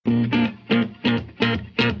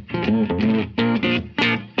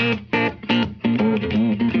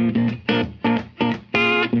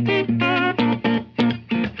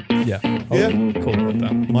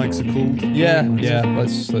Yeah,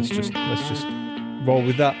 let's just roll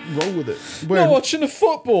with that. Roll with it. Not watching the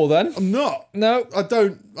football then. I'm not. No. I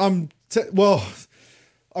don't.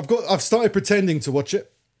 I've started pretending to watch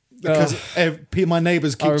it because my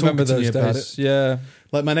neighbours keep talking to me about it. Yeah.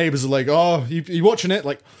 Like my neighbours are like, "Oh, you watching it?"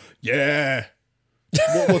 Like, yeah.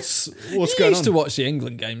 What's You going on? used to watch the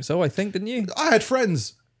England games, though, I think, didn't you? I had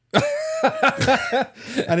friends.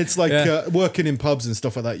 And it's like working in pubs and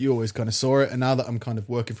stuff like that, you always kind of saw it. And now that I'm kind of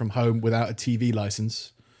working from home without a TV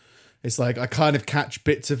license, it's like I kind of catch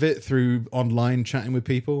bits of it through online chatting with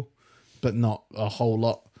people, but not a whole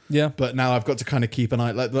lot. Yeah. But now I've got to kind of keep an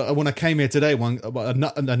eye. Like when I came here today,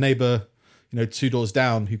 a neighbour, 2 doors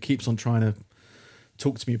down, who keeps on trying to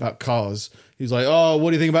talk to me about cars. He's like, "Oh,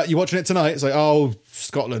 what do you think about you watching it tonight?" It's like, "Oh,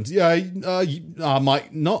 Scotland. Yeah, I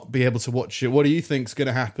might not be able to watch it. What do you think's going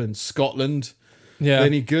to happen? Scotland? Yeah.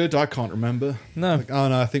 Any good? I can't remember." No. Like, "Oh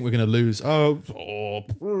no, I think we're going to lose." I'm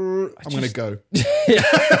going to go.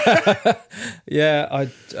 Yeah,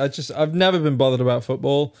 I've never been bothered about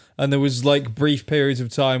football, and there was like brief periods of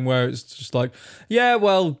time where it's just like, yeah,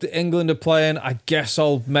 well, England are playing, I guess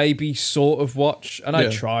I'll maybe sort of watch, and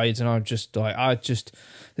I tried, and I'm just like,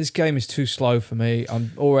 this game is too slow for me.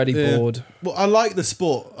 I'm already bored. Well, I like the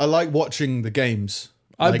sport. I like watching the games.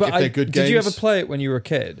 If they're good games. Did you ever play it when you were a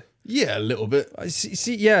kid? Yeah, a little bit.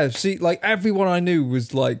 See, like everyone I knew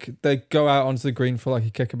was like they'd go out onto the green for like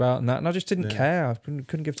a kickabout and that, and I just didn't care. I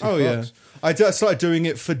couldn't give two fucks. Yeah. I started doing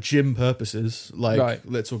it for gym purposes. Like,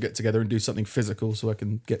 let's all get together and do something physical so I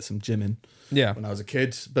can get some gym in. Yeah. When I was a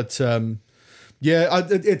kid, but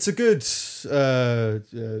it's a good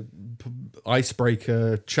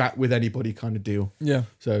icebreaker chat with anybody kind of deal. Yeah.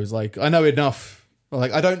 So it's like I know enough.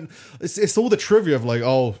 Like I don't. It's all the trivia of like,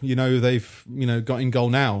 oh, they've got in goal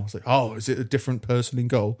now. It's like, oh, is it a different person in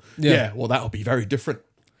goal? Yeah. Well, that'll be very different.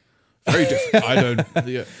 Very different. I don't.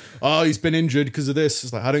 Yeah. Oh, he's been injured because of this.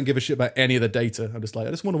 It's like I don't give a shit about any of the data. I'm just like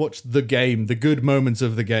I just want to watch the game. The good moments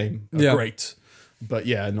of the game are great. But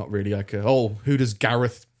yeah, not really like who does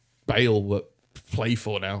Gareth Bale play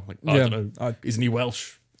for now? Like I don't know. Isn't he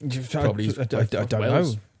Welsh? Probably. I don't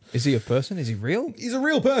know. Is he a person? Is he real? He's a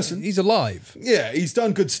real person. He's alive. Yeah, he's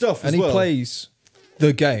done good stuff and as well. And he plays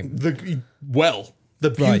the game. The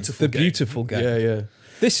beautiful game. Yeah.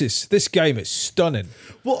 This game is stunning.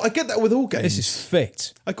 Well, I get that with all games. This is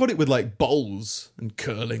fit. I got it with like bowls and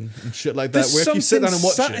curling and shit like There's that. Where if you sit down and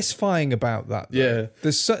watch satisfying about that. Though. Yeah.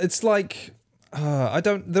 It's like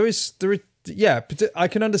yeah, but I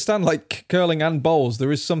can understand like curling and bowls.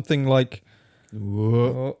 There is something like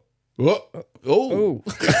Well,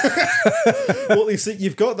 you see,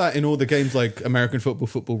 you've got that in all the games like American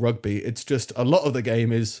football, rugby. It's just a lot of the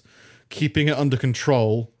game is keeping it under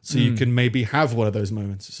control so you can maybe have one of those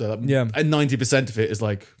moments. So and 90% of it is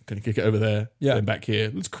like, can you kick it over there? Yeah. Then back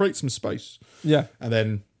here. Let's create some space. Yeah. And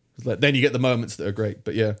then you get the moments that are great.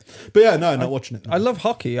 But no, I'm not watching it. No. I love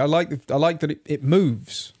hockey. I like that it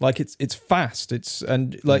moves. Like it's fast.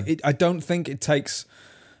 I don't think it takes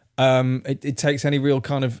it takes any real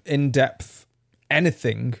kind of in-depth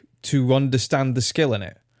anything to understand the skill in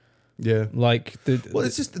it. Yeah. Like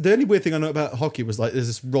it's just the only weird thing I know about hockey was like there's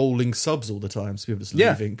this rolling subs all the time. So people just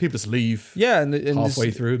leaving. People just leave. Yeah, and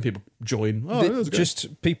halfway through and people join.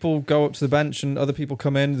 Just people go up to the bench and other people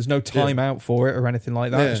come in. There's no time out for it or anything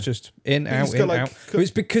like that. Yeah. It's just in, out, out. But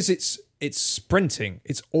it's because it's sprinting.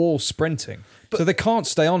 It's all sprinting. So they can't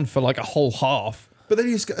stay on for like a whole half. But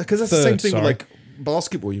then because that's the same thing with like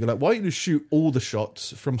basketball. You're like, why don't you shoot all the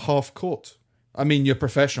shots from half court? I mean, you're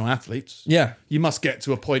professional athletes. Yeah. You must get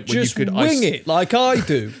to a point where just you could wing it like I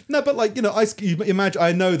do. No, but like, you imagine,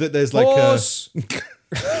 I know that there's like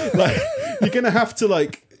like, you're going to have to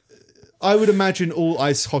like, I would imagine all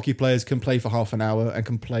ice hockey players can play for half an hour and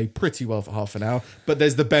can play pretty well for half an hour. But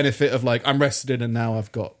there's the benefit of like, I'm rested and now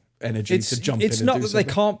I've got energy to jump in. It's not that they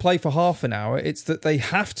can't play for half an hour. It's that they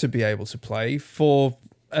have to be able to play for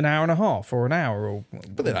an hour and a half or an hour or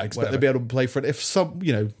but then I expect they'll be able to play for it if someone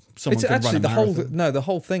it's can actually run a marathon. The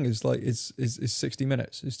whole thing is like is 60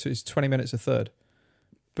 minutes. It's 20 minutes a third.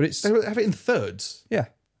 But it's they have it in thirds. Yeah.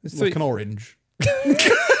 It's like an orange.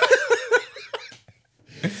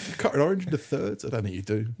 Cut an orange into thirds? I don't think you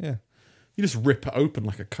do. Yeah. You just rip it open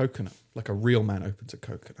like a coconut. Like a real man opens a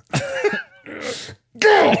coconut.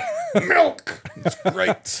 Milk! It's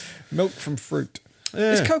great. Milk from fruit.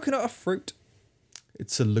 Yeah. Is coconut a fruit?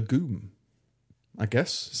 It's a legume, I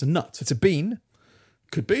guess. It's a nut. It's a bean.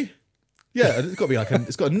 Could be. Yeah, it's got to be like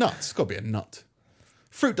it's got a nut. It's got to be a nut.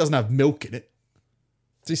 Fruit doesn't have milk in it.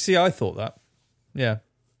 Do you see? I thought that. Yeah.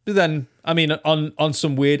 But then, I mean, on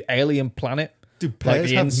some weird alien planet, do pears like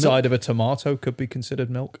the have inside milk? of a tomato could be considered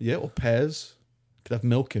milk. Yeah, or pears could have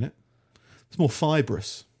milk in it. It's more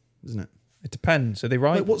fibrous, isn't it? It depends. Are they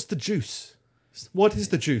right? Like, what's the juice? What is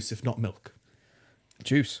the juice if not milk?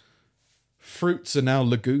 Juice. Fruits are now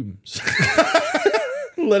legumes.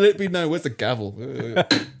 Let it be known. Where's the gavel?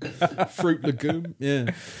 Fruit legume.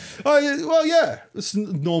 Yeah. Oh, yeah. Well, yeah. It's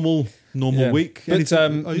normal week. But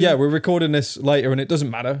we're recording this later, and it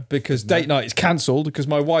doesn't matter because date night is cancelled because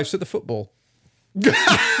my wife's at the football. It's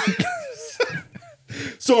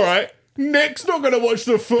all right. Nick's not going to watch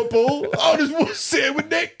the football. I'll just sit here with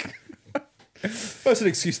Nick. That's an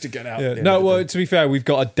excuse to get out. Yeah. No, well, to be fair, we've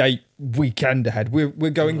got a date weekend ahead.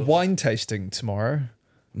 We're going wine tasting tomorrow.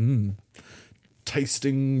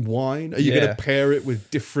 Tasting wine? Are you going to pair it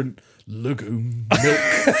with different legume milk?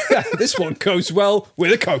 This one goes well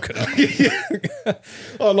with a coconut.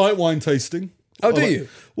 I like wine tasting. Oh, do you?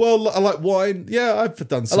 Well, I like wine. Yeah, I've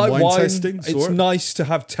done some wine tasting. It's nice to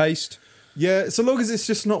have taste. Yeah, so long as it's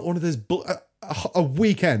just not one of those a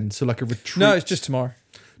weekend, so like a retreat. No, it's just tomorrow.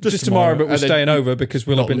 Just tomorrow, but we're staying over because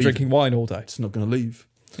we'll have been drinking wine all day. It's not going to leave.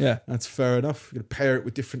 Yeah. That's fair enough. You're going to pair it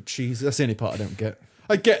with different cheeses. That's the only part I don't get.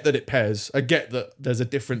 I get that it pairs. I get that there's a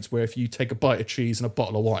difference where if you take a bite of cheese and a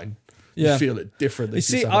bottle of wine, you feel it differently. You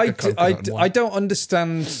see, I don't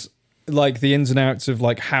understand like the ins and outs of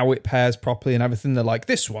like how it pairs properly and everything. They're like,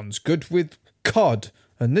 this one's good with cod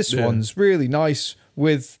and this one's really nice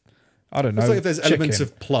with, I don't know, it's like if there's chicken. Elements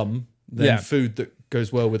of plum, then food that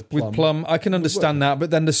goes well with plum. With plum, I can understand that,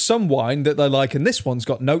 but then there's some wine that they like, and this one's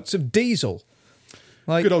got notes of diesel.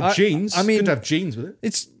 Like good old jeans. I mean, good to have jeans with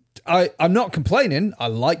it. I'm not complaining. I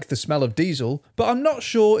like the smell of diesel, but I'm not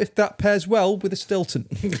sure if that pairs well with a Stilton.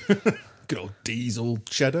 Good old diesel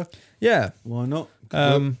cheddar. Yeah, why not?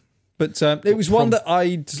 But it was one that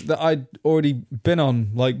I'd already been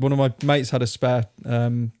on. Like one of my mates had a spare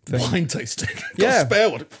thing. Wine tasting. Yeah, a spare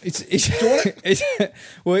one.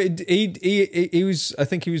 He was. I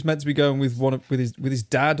think he was meant to be going with his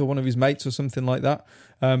dad or one of his mates or something like that.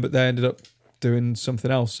 But they ended up doing something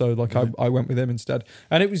else. So like I went with him instead,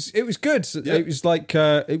 and it was good. Yeah. It was like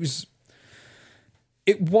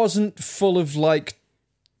it wasn't full of like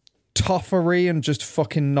toffery and just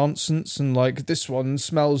fucking nonsense and like this one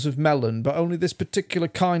smells of melon but only this particular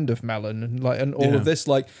kind of melon and like and all of this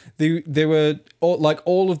like they were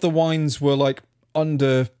all of the wines were like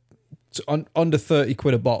under 30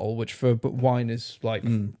 quid a bottle, which but wine is like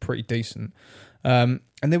pretty decent, and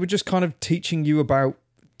they were just kind of teaching you about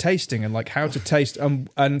tasting and like how to taste and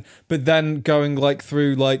but then going like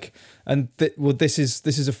through like and this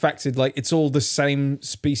is affected, like it's all the same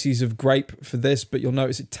species of grape for this, but you'll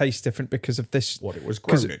notice it tastes different because of this, what it was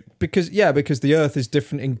grown in. because the earth is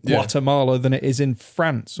different in Guatemala than it is in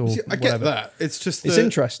France or I get that. It's just it's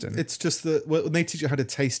interesting. It's just that when they teach you how to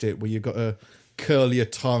taste it, where you've got to curl your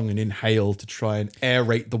tongue and inhale to try and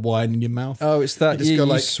aerate the wine in your mouth. Oh, it's that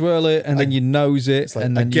you swirl it and then you nose it, like,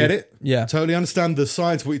 and then I get it. Yeah, totally understand the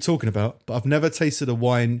science of what you're talking about, but I've never tasted a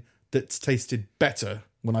wine that's tasted better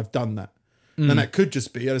when I've done that. And that could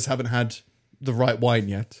just be I just haven't had the right wine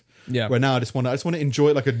yet. Yeah. Where now I just want to enjoy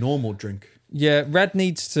it like a normal drink. Yeah, red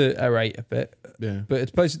needs to aerate a bit. Yeah. But I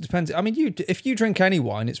suppose it depends. I mean, if you drink any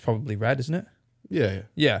wine, it's probably red, isn't it? Yeah.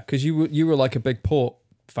 Yeah, because you were like a big port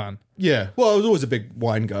fan. Yeah. Well, I was always a big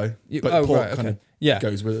wine guy. But port kind of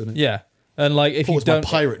goes with it, doesn't it? Yeah. And like if port you don't was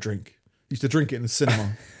my pirate drink. Used to drink it in the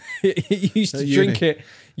cinema. you used to drink it.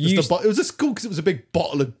 It was just cool because it was a big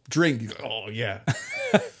bottle of drink. Like, oh yeah.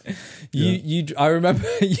 I remember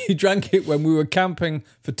you drank it when we were camping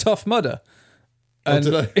for Tough Mudder. And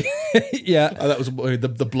did I? Yeah. That was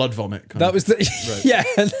the blood vomit. That was yeah.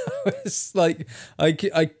 And that was like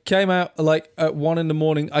I came out like at 1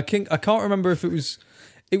 a.m. I can't remember if it was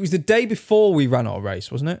the day before we ran our race,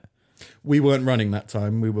 wasn't it? We weren't running that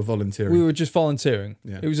time. We were volunteering. We were just volunteering.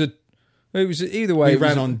 Yeah. It was either way. We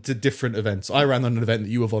ran on to different events. I ran on an event that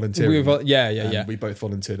you were volunteering. Yeah. We both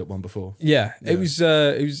volunteered at one before. Yeah. It was,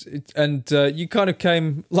 and you kind of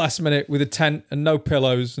came last minute with a tent and no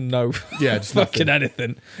pillows and no just fucking nothing.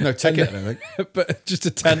 anything. No ticket, I think. But just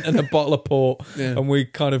a tent and a bottle of port. Yeah. And we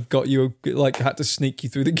kind of got you, like, had to sneak you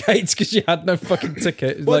through the gates because you had no fucking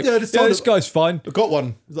ticket. Well, like, this guy's fine. I got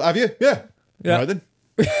one. Have you? Yeah. Yeah. All right, then.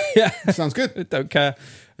 Yeah. Sounds good. Don't care.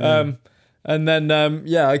 And then,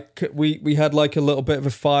 we had like a little bit of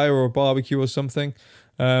a fire or a barbecue or something.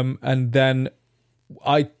 And then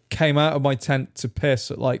I came out of my tent to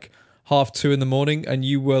piss at like 2:30 a.m. and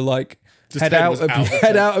you were like, head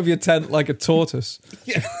out of your tent like a tortoise.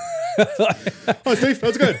 Yeah. Hi, Steve.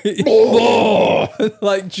 How's it going?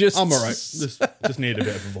 Like just I'm all right. Just need a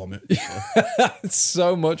bit of a vomit.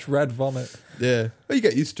 so much red vomit. Yeah. Well, you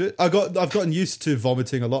get used to it. I've gotten used to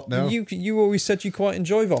vomiting a lot now. You always said you quite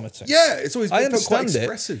enjoy vomiting. Yeah, it's always I felt quite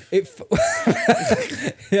understand expressive.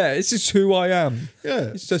 Yeah, it's just who I am.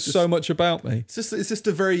 Yeah. It's just so much about me. It's just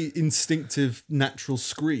a very instinctive, natural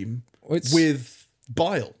scream It's- with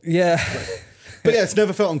bile. Yeah. But yeah, it's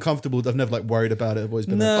never felt uncomfortable. I've never worried about it. I've always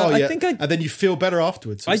been No, like, oh I yeah. think I- and then you feel better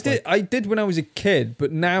afterwards. So I did when I was a kid,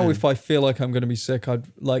 but now if I feel like I'm going to be sick, I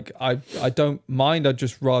don't mind. I'd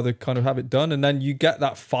just rather kind of have it done, and then you get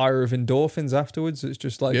that fire of endorphins afterwards. It's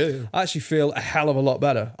just like Yeah. I actually feel a hell of a lot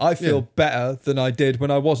better. I feel better than I did when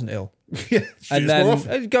I wasn't ill, yeah, and then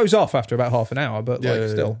it goes off after about half an hour. But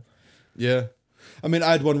still, Yeah. I mean,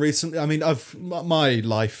 I had one recently. I mean, my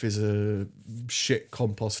life is a shit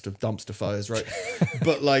compost of dumpster fires, right?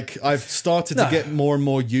 But like, I've started to get more and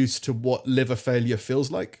more used to what liver failure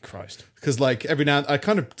feels like. Christ. Because like every now and I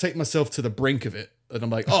kind of take myself to the brink of it, and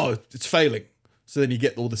I'm like, oh, it's failing. So then you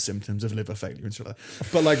get all the symptoms of liver failure and stuff like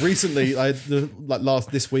that. But like recently,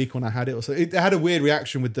 this week when I had it had a weird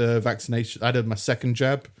reaction with the vaccination. I had my second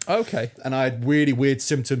jab. Okay. And I had really weird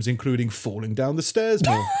symptoms, including falling down the stairs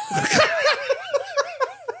more.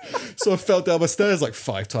 So I fell down my stairs like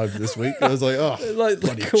 5 times this week. I was like, oh, Like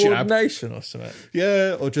bloody coordination or something.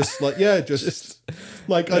 yeah, or just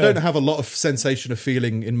like, I don't have a lot of sensation of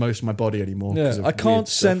feeling in most of my body anymore. Yeah, Of I can't weird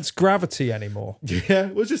stuff. sense gravity anymore. Yeah,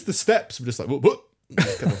 it was just the steps were just like, what?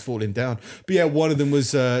 Kind of falling down. But yeah, one of them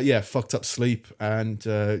was, fucked up sleep and,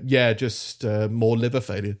 just more liver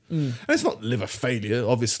failure. And it's not liver failure,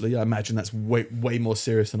 obviously. I imagine that's way more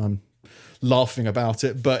serious than I'm laughing about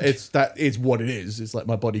it, but that is what it is. It's like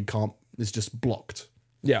my body it's just blocked.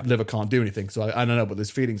 Yeah. Liver can't do anything. So I don't know what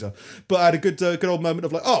those feelings are. But I had a good old moment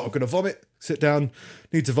of like, oh, I'm going to vomit, sit down,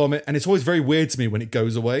 need to vomit. And it's always very weird to me when it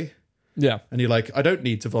goes away. Yeah. And you're like, I don't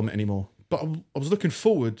need to vomit anymore. But I was looking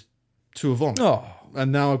forward to a vomit. Oh.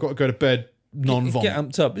 And now I've got to go to bed non-vomit. Get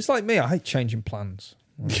amped up. It's like me. I hate changing plans.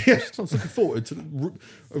 Yeah, I was looking forward to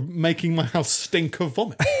making my house stink of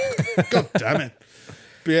vomit. God damn it.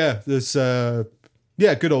 But yeah, there's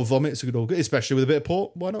good old vomit. It's a good old, especially with a bit of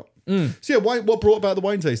port. Why not? So yeah, what brought about the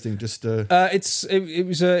wine tasting? Just it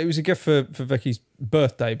was a gift for Vicky's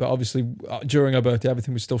birthday, but obviously during her birthday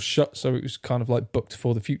everything was still shut, so it was kind of like booked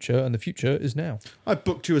for the future, and the future is now. I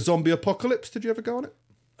booked you a zombie apocalypse. Did you ever go on it?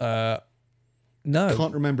 No,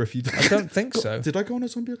 Can't remember if you did. I don't think so. Did I go on a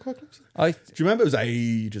zombie apocalypse? Do you remember? It was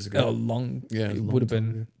ages ago. It would have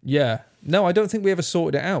been. Yeah. No, I don't think we ever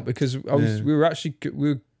sorted it out because we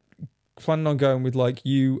were planning on going with like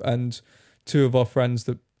you and 2 of our friends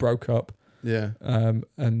that broke up. Yeah.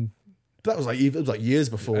 And that was years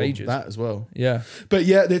before that as well. Yeah. But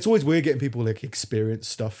yeah, it's always weird getting people like experience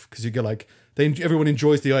stuff because you get like everyone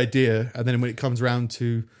enjoys the idea, and then when it comes around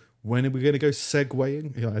to when are we going to go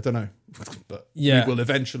segwaying? I don't know, but we will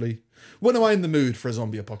eventually. When am I in the mood for a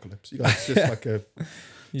zombie apocalypse? It's just like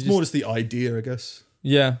it's more just the idea, I guess.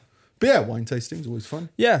 Yeah. But yeah, wine tasting is always fun.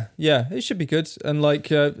 Yeah, it should be good. And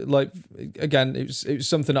like again, it was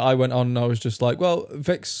something that I went on and I was just like, well,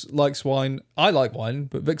 Vix likes wine. I like wine,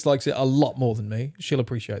 but Vix likes it a lot more than me. She'll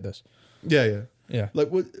appreciate this. Yeah.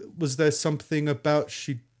 Like, was there something about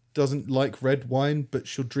she doesn't like red wine, but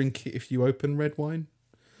she'll drink it if you open red wine?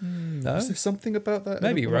 No. Was there something about that?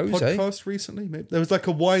 Maybe on a rosé. podcast recently. Maybe there was like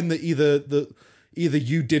a wine that either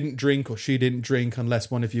you didn't drink or she didn't drink unless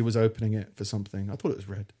one of you was opening it for something. I thought it was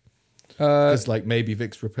red. Because like maybe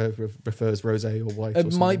Vix prefers rosé or white.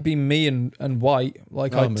 It might be me and white.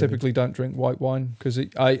 Like I maybe. typically don't drink white wine because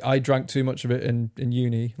I drank too much of it in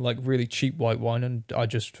uni, like really cheap white wine, and I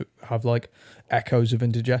just have like echoes of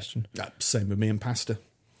indigestion. Same with me and pasta.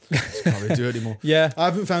 Just can't really do it anymore. Yeah, I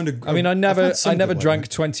haven't found I mean, I never drank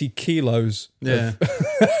 20 kilos.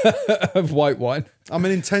 Of white wine. I'm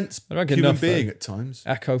an intense human being at times.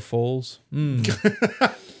 Echo Falls.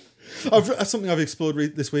 Something I've explored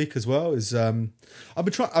this week as well is I've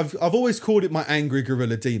always called it my angry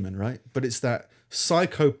gorilla demon, right? But it's that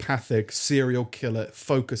psychopathic serial killer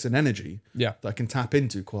focus and energy that I can tap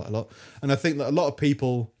into quite a lot. And I think that a lot of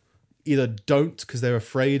people either don't because they're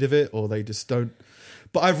afraid of it or they just don't.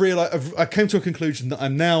 But I've realized I came to a conclusion that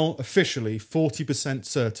I'm now officially 40%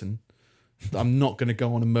 certain that I'm not going to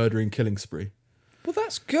go on a murder and killing spree. Well,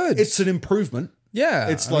 that's good. It's an improvement. Yeah,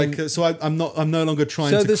 It's I'm no longer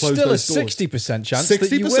trying so to there's close still a those doors. 60% chance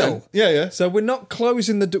that you will. Yeah. So we're not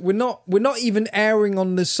closing the we're not even erring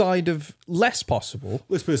on the side of less possible.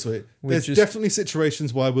 Let's put it this way. There's definitely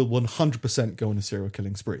situations where I will 100% go on a serial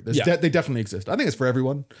killing spree. They definitely exist. I think it's for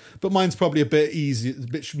everyone, but mine's probably a bit easier, a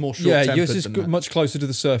bit more short-tempered. Yeah, yours is than that. much closer to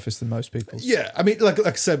the surface than most people's. Yeah, I mean, like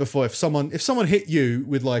I said before, if someone hit you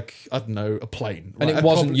with like, I don't know, a plane, and it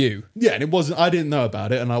wasn't you, and it wasn't, I didn't know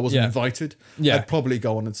about it, and I wasn't invited. Yeah, I'd probably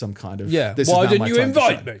go on in some kind of Why didn't you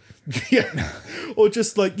invite me? Yeah, or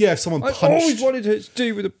just like if someone punched. I always wanted it to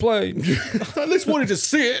do with a plane. I just wanted to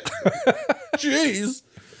see it. Jeez.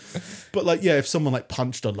 But like, if someone like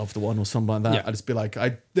punched a loved one or something like that, I'd just be like,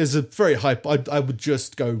 there's a very high, I would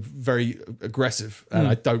just go very aggressive, and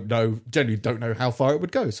I generally don't know how far it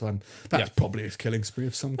would go. So that's probably a killing spree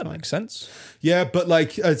of some kind. That makes sense. Yeah, but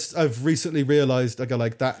like, I've recently realized, I go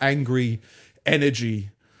like that angry energy,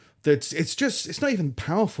 it's not even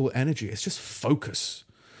powerful energy. It's just focus.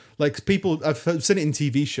 Like I've seen it in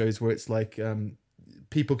TV shows where it's like,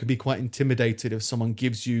 people can be quite intimidated if someone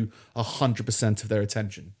gives you 100% of their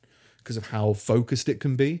attention, because of how focused it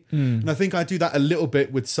can be. And I think I do that a little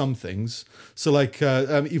bit with some things. So like,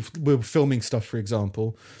 if we're filming stuff, for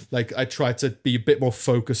example, like I try to be a bit more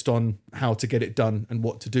focused on how to get it done and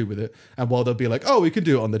what to do with it. And while they'll be like, oh, we can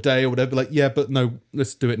do it on the day or whatever, like, yeah, but no,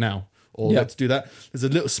 let's do it now. Or let's do that. There's a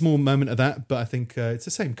little small moment of that, but I think it's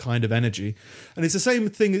the same kind of energy. And it's the same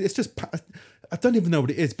thing. It's just, I don't even know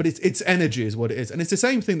what it is, but it's energy is what it is. And it's the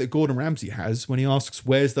same thing that Gordon Ramsay has when he asks,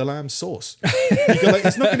 where's the lamb sauce? You go like,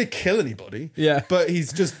 it's not going to kill anybody, but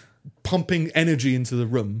he's just pumping energy into the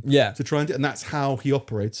room to try and that's how he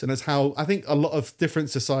operates. And that's how I think a lot of different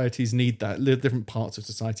societies need that. Different parts of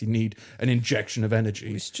society need an injection of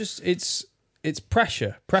energy. It's just, it's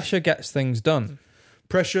pressure. Pressure gets things done.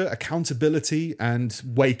 Pressure, accountability, and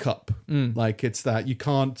wake up. Like it's that you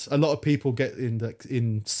can't. A lot of people get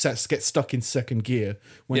get stuck in second gear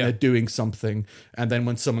when they're doing something, and then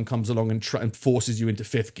when someone comes along and forces you into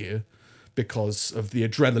fifth gear because of the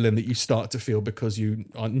adrenaline that you start to feel because you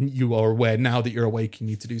are aware now that you're awake, you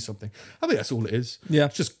need to do something. I think that's all it is. Yeah,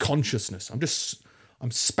 it's just consciousness.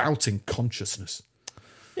 I'm spouting consciousness.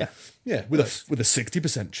 Yeah, with a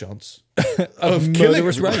 60% chance of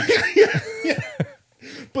murderous rage. yeah.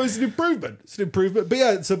 But it's an improvement. But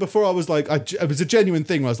yeah, so before I was like, it was a genuine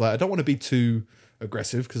thing where I was like, I don't want to be too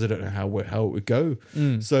aggressive because I don't know how it would go.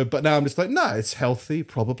 So, but now I'm just like, no, it's healthy,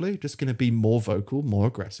 probably. Just going to be more vocal, more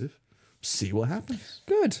aggressive. See what happens.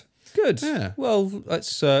 Good. Yeah. Well,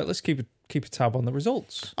 let's keep a tab on the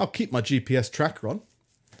results. I'll keep my GPS tracker on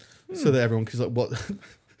so that everyone can like, what?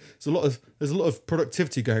 There's a lot of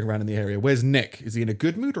productivity going around in the area. Where's Nick? Is he in a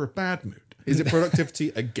good mood or a bad mood? Is it productivity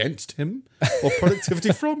against him or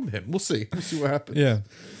productivity from him? We'll see. We'll see what happens. Yeah.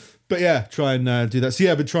 But yeah, try and do that. So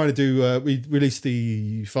yeah, I've been trying to do, we released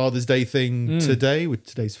the Father's Day thing today.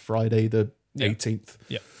 Today's Friday the 18th.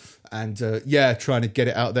 Yeah. And trying to get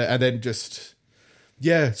it out there. And then just,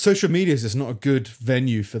 social media is just not a good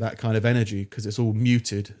venue for that kind of energy because it's all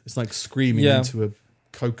muted. It's like screaming into a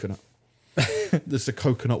coconut. There's a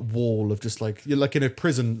coconut wall of just like you're like in a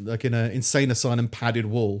prison, like in an insane asylum padded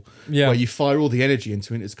wall where you fire all the energy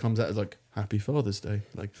into it and it comes out as like Happy Father's Day.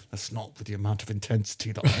 Like that's not with the amount of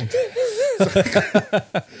intensity that I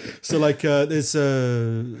want. So like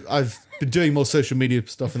I've been doing more social media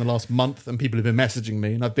stuff in the last month and people have been messaging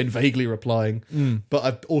me and I've been vaguely replying, but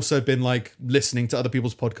I've also been like listening to other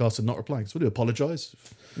people's podcasts and not replying. So I do apologize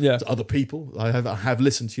to other people. I have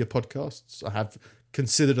listened to your podcasts. I have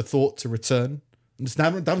considered a thought to return. Just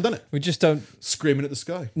haven't done it. We just don't screaming at the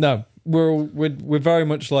sky. No, we're very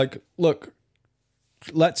much like, look,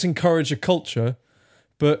 let's encourage a culture,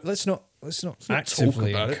 but let's not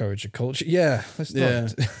actively encourage a culture. Yeah, let's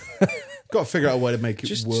not. Got to figure out a way to make it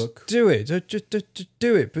just work. Do it. Just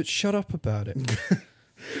do it, but shut up about it.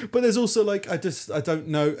 But there's also like I don't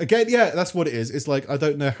know. Again, that's what it is. It's like I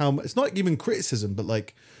don't know how much. It's not even criticism, but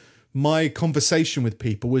like my conversation with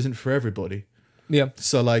people isn't for everybody. Yeah.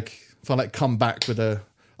 So like if I like come back with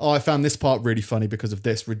I found this part really funny because of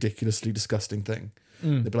this ridiculously disgusting thing.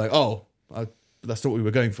 They'd be like, that's not what we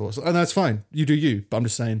were going for. So, and that's fine. You do you. But I'm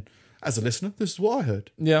just saying, as a listener, this is what I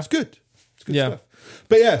heard. Yeah. It's good. It's good stuff.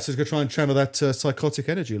 But so it's going to try and channel that psychotic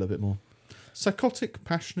energy a little bit more. Psychotic,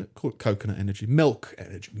 passionate, coconut energy. Milk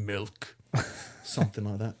energy. Milk. Something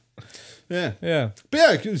like that. Yeah. Yeah.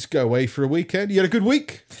 But just go away for a weekend. You had a good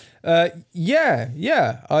week?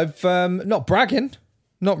 Yeah. I've not bragging,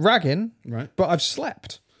 not ragging, right? But I've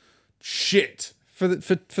slept. Shit. For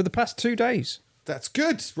the past 2 days. That's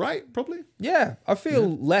good, right? Probably. Yeah, I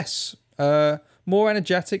feel less, more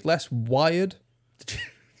energetic, less wired.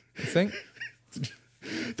 I think.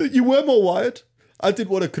 that you were more wired. I didn't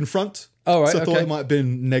want to confront. Oh, right, so I thought okay. it might have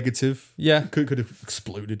been negative. Yeah. Could have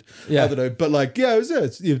exploded. Yeah. I don't know. But like, yeah,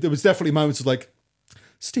 there was definitely moments of like,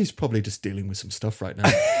 Steve's probably just dealing with some stuff right now.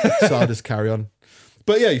 So I'll just carry on.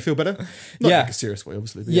 But yeah, you feel better? Not in like a serious way,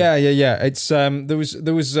 obviously. But yeah. It's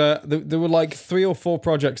there were like 3 or 4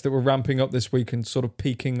 projects that were ramping up this week and sort of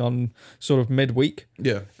peaking on sort of midweek.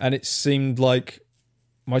 Yeah. And it seemed like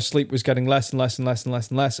my sleep was getting less and less and less and less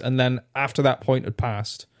and less. And then after that point had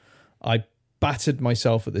passed, I battered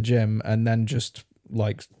myself at the gym and then just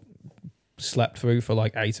like slept through for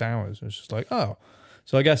like 8 hours. It was just like, oh.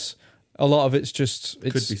 So I guess a lot of it's just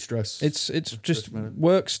could be stress. It's just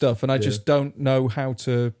work stuff, and I just don't know how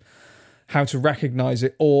to recognize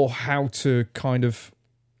it or how to kind of.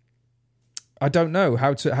 I don't know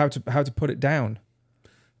how to put it down.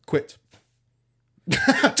 Quit.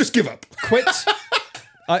 Just give up. Quit.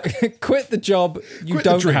 Quit the job you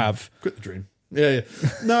don't have. Quit the dream. Yeah.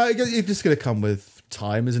 No, it's just going to come with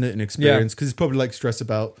time, isn't it, and experience? Because it's probably like stress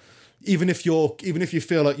about. Even if you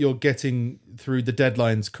feel like you're getting through the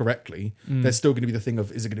deadlines correctly, there's still going to be the thing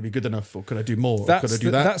of, is it going to be good enough, or could I do more, or could I do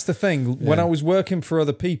that? That's the thing. When I was working for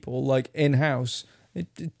other people, like in-house,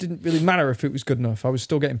 it didn't really matter if it was good enough. I was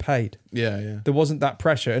still getting paid. Yeah. There wasn't that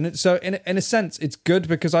pressure. And so in a sense, it's good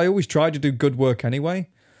because I always try to do good work anyway.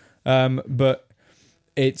 But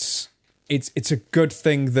it's a good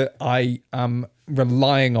thing that I am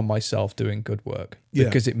relying on myself doing good work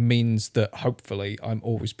because it means that hopefully I'm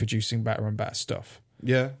always producing better and better stuff.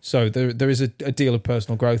 Yeah. So there is a deal of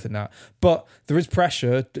personal growth in that, but there is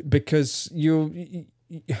pressure because it's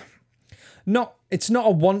not a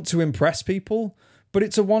want to impress people, but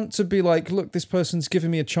it's a want to be like, look, this person's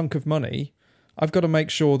giving me a chunk of money. I've got to make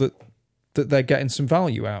sure that they're getting some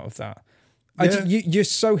value out of that. Yeah. You're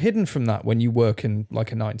so hidden from that when you work in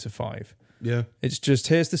like a 9 to 5. Yeah. It's just,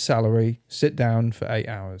 here's the salary, sit down for 8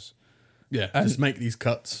 hours. Yeah. And just make these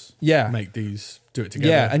cuts. Yeah. Make these, do it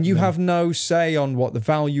together. Yeah. And you have no say on what the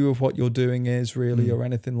value of what you're doing is really or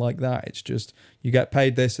anything like that. It's just, you get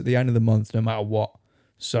paid this at the end of the month no matter what.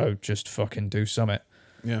 So just fucking do something.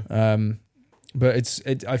 Yeah. But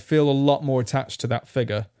I feel a lot more attached to that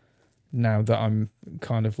figure now that I'm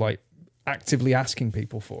kind of like actively asking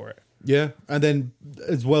people for it. Yeah, and then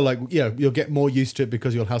as well, like, you'll get more used to it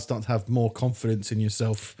because you'll start to have more confidence in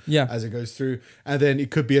yourself as it goes through. And then it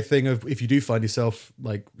could be a thing of, if you do find yourself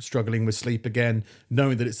like struggling with sleep again,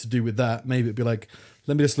 knowing that it's to do with that, maybe it'd be like,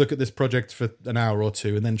 let me just look at this project for an hour or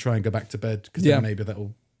two and then try and go back to bed, because then maybe that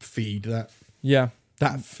will feed that. Yeah.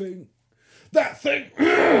 That thing.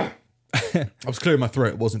 I was clearing my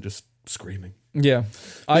throat. It wasn't just screaming. Yeah.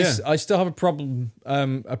 I still have a problem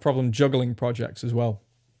juggling projects as well.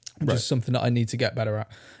 Which is something that I need to get better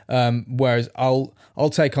at. Whereas I'll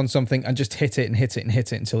take on something and just hit it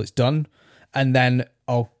until it's done, and then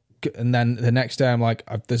the next day I'm like,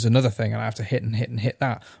 there's another thing and I have to hit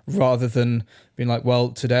that, rather than being like, well,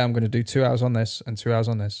 today I'm going to do 2 hours on this and 2 hours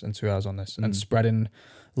on this and 2 hours on this, and spreading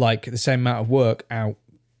like the same amount of work out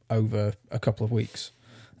over a couple of weeks.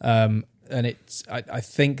 And I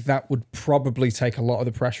think that would probably take a lot of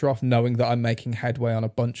the pressure off, knowing that I'm making headway on a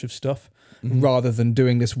bunch of stuff. Rather than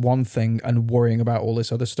doing this one thing and worrying about all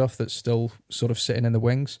this other stuff that's still sort of sitting in the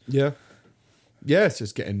wings. Yeah. Yeah, it's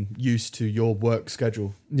just getting used to your work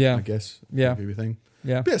schedule. Yeah. I guess. Yeah. Everything.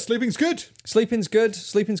 Yeah. But yeah, sleeping's good. Sleeping's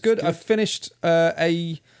good. I've finished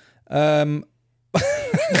I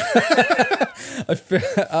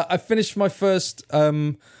finished my first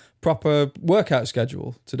proper workout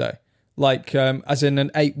schedule today. Like, as in an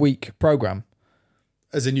 8-week program.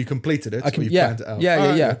 As in, you completed it? Planned it out?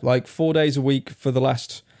 Yeah. Like 4 days a week for the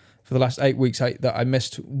last 8 weeks. That I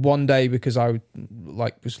missed one day because I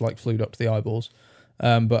was flued up to the eyeballs.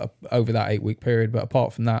 But over that 8-week period. But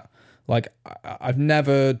apart from that, like I've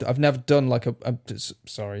never done like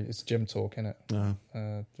sorry, it's gym talk, innit?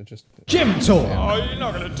 Just gym talk. Oh, you're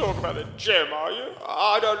not going to talk about the gym, are you?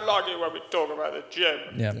 I don't like it when we talk about the gym.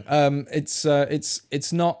 Yeah.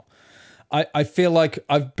 It's not. I feel like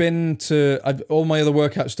all my other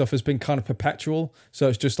workout stuff has been kind of perpetual. So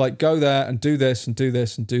it's just like, go there and do this and do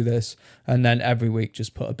this and do this. And then every week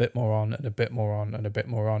just put a bit more on and a bit more on and a bit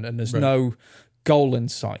more on. And there's no goal in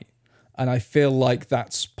sight. And I feel like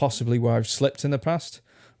that's possibly where I've slipped in the past.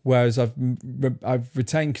 Whereas I've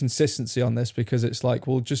retained consistency on this, because it's like,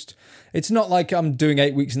 well, it's not like I'm doing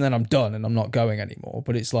 8 weeks and then I'm done and I'm not going anymore.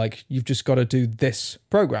 But it's like, you've just got to do this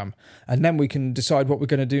program and then we can decide what we're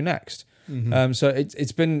going to do next. Mm-hmm. So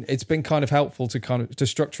it's been kind of helpful to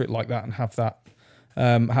structure it like that and have that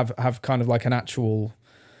have kind of like an actual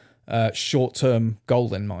short-term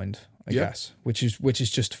goal in mind, I guess, which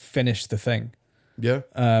is just finish the thing. Yeah.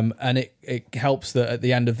 And it helps that at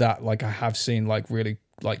the end of that, like, I have seen like really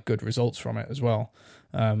like good results from it as well.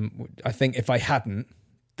 I think if I hadn't,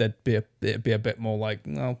 it'd be a bit more like,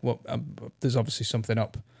 no, there's obviously something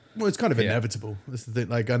up. Well, it's kind of inevitable. That's the thing.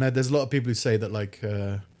 Like, I know there's a lot of people who say that, like,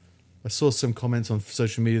 I saw some comments on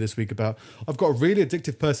social media this week about, I've got a really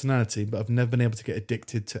addictive personality, but I've never been able to get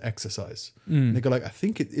addicted to exercise. And they go like, I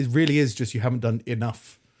think it really is just you haven't done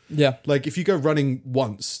enough. Yeah. Like, if you go running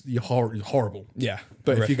once, you're horrible. Yeah.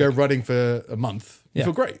 But if you go running for a month, you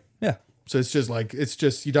feel great. Yeah. So it's just like,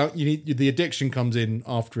 the addiction comes in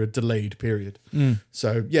after a delayed period.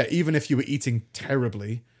 So yeah, even if you were eating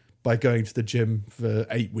terribly, by going to the gym for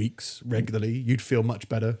 8 weeks regularly, you'd feel much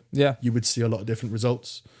better. Yeah. You would see a lot of different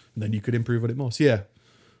results, and then you could improve on it more. So yeah,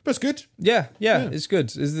 that's good. Yeah, it's good.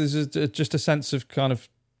 There's just a sense of kind of,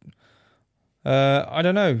 I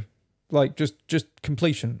don't know, like just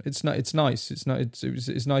completion. It's nice. It's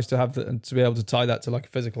nice to have that and to be able to tie that to like a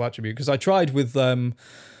physical attribute. Because I tried with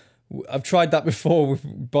I've tried that before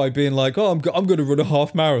by being like, oh, I'm going to run a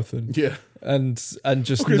half marathon. Yeah. And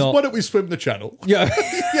just Chris, not. why don't we swim the channel? Yeah.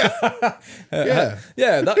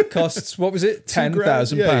 Yeah. That costs, what was it,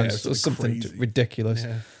 £10,000 or something crazy. ridiculous.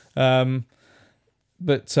 Yeah.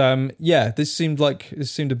 But this seemed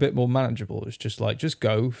a bit more manageable. It's just like, just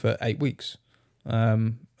go for 8 weeks.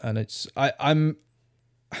 And it's I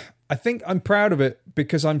think I'm proud of it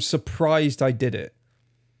because I'm surprised I did it.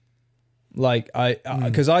 Like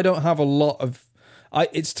because I don't have a lot of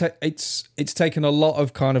it's taken a lot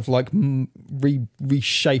of kind of like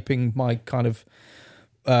reshaping my kind of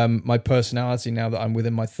my personality now that I'm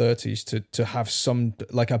within my 30s to have some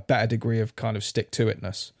like a better degree of kind of stick to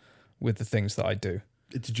itness with the things that I do.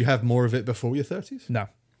 Did you have more of it before your 30s? No.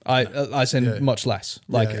 I say much less.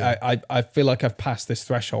 Like I feel like I've passed this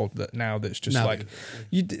threshold that's just like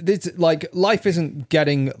like life isn't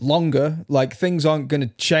getting longer. Like things aren't going to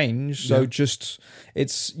change. So just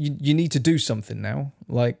you need to do something now.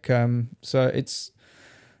 Like so it's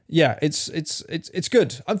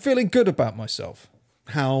good. I'm feeling good about myself.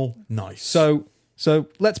 How nice. So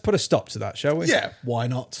let's put a stop to that, shall we? Yeah, why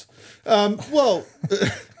not? Well.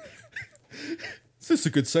 This is a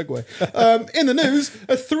good segue. In the news,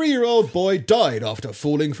 a 3-year-old boy died after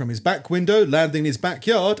falling from his back window, landing in his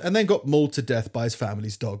backyard, and then got mauled to death by his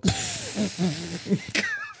family's dogs.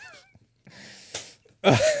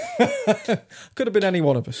 Could have been any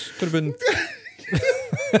one of us. Could have been.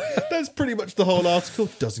 That's pretty much the whole article.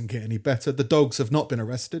 Doesn't get any better. The dogs have not been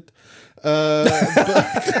arrested.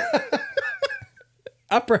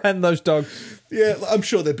 Apprehend those dogs. Yeah, I'm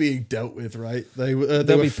sure they're being dealt with, right? They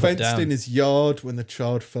were fenced in his yard when the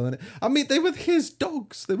child fell in it. I mean, they were his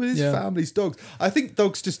dogs. They were his family's dogs. I think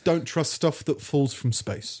dogs just don't trust stuff that falls from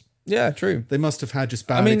space. Yeah, true. They must have had just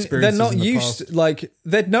bad experiences. They're not in the used. past. Like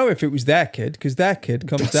they'd know if it was their kid because their kid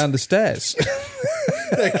comes down the stairs.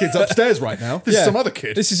 Their kid's upstairs right now. This is some other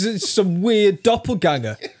kid. This is some weird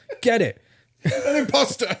doppelganger. Get it? An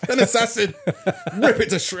imposter, an assassin. Rip it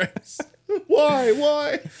to shreds.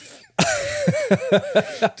 Why?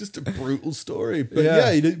 Just a brutal story.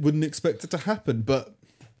 But you wouldn't expect it to happen. But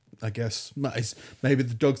I guess maybe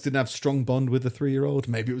the dogs didn't have a strong bond with the 3-year-old.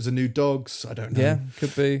 Maybe it was a new dogs. I don't know. Yeah,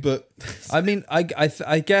 could be. But I mean, I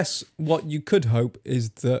guess what you could hope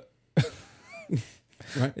is that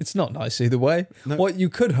right? It's not nice either way. No. What you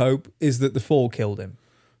could hope is that the fall killed him.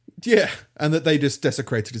 Yeah, and that they just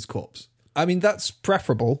desecrated his corpse. I mean, that's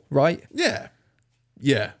preferable, right? Yeah.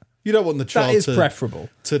 You don't want the child that is preferable.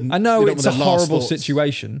 I know it's a horrible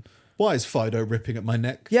situation. Why is Fido ripping at my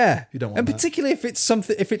neck? Yeah. You don't want and that. particularly if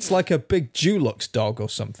it's like a big Dulux dog or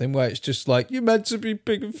something where it's just like, you're meant to be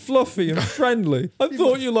big and fluffy and friendly. I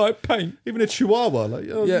thought you liked paint. Even a Chihuahua,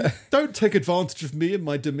 like, don't take advantage of me in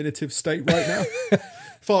my diminutive state right now.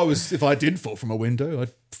 If I did fall from a window,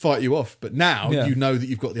 I'd fight you off. But now you know that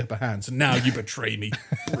you've got the upper hand. So now you betray me,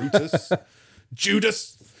 Brutus,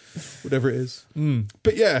 Judas, whatever it is.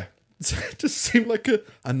 But yeah, it just seemed like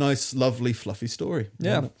a nice, lovely, fluffy story.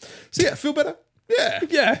 Yeah. So yeah, feel better? Yeah.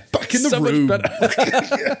 Yeah. Back in the room. Much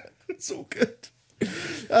better. Yeah, it's all good.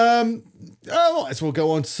 I might as well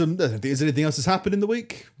go on to some. Is anything else that's happened in the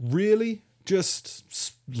week? Really?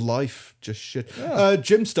 Just life, just shit.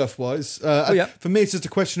 Gym stuff wise, for me, it's just a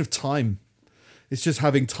question of time. It's just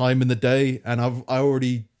having time in the day, and I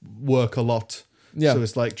already work a lot. Yeah. So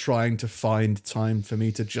it's like trying to find time for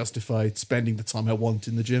me to justify spending the time I want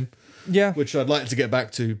in the gym. Yeah. Which I'd like to get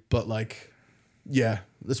back to, but like, yeah,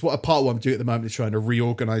 that's what I'm doing at the moment is trying to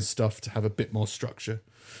reorganize stuff to have a bit more structure.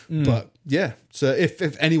 But yeah, so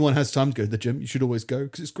if anyone has time to go to the gym, you should always go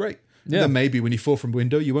because it's great. Yeah. Then maybe when you fall from a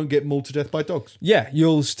window, you won't get mauled to death by dogs. Yeah,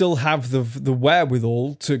 you'll still have the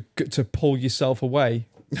wherewithal to pull yourself away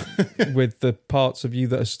with the parts of you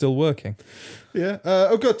that are still working. Yeah,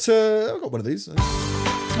 I've got one of these.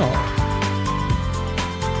 Oh.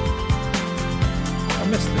 I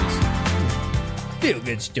missed these. Feel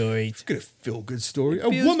good stories. Good feel-good story. A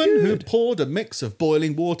feels woman who good. poured a mix of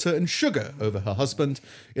boiling water and sugar over her husband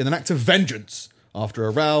in an act of vengeance after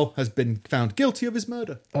a row has been found guilty of his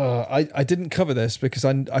murder. I didn't cover this because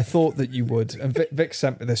I thought that you would, and Vic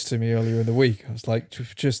sent this to me earlier in the week. I was like,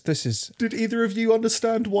 just this is. Did either of you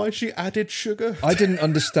understand why she added sugar? I didn't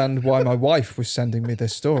understand why my wife was sending me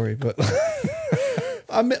this story, but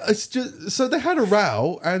I mean, it's just so they had a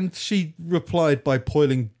row, and she replied by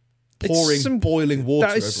pouring boiling water.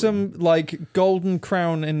 that is over some him. like Golden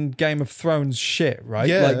Crown in Game of Thrones shit, right?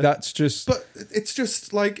 Yeah. Like that's just. But it's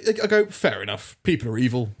just like I go, fair enough. People are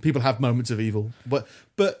evil. People have moments of evil. But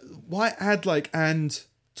why add and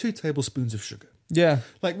 2 tablespoons of sugar? Yeah.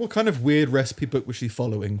 Like, what kind of weird recipe book was she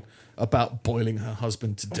following about boiling her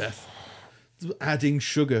husband to death? Adding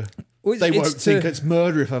sugar. Well, They it's won't think it's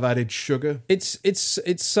murder if I've added sugar. It's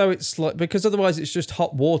like, because otherwise it's just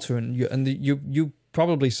hot water and you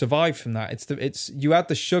probably survive from that. It's you add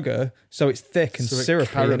the sugar so it's thick and So it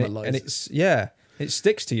syrupy and caramelizes. it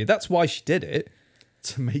sticks to you. That's why she did it.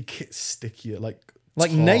 To make it stickier, like Like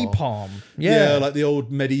tar. napalm. Yeah, like the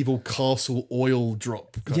old medieval castle oil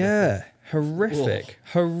drop. Kind of thing. Horrific.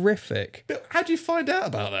 Horrific. But how do you find out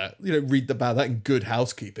about that? You know, read about that in Good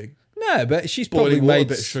Housekeeping. No, but she's Boiling probably water, made a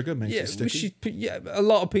bit of sugar makes it sticky. a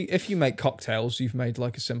lot of people. If you make cocktails, you've made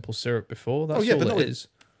like a simple syrup before. That's yeah, all but it not with- is.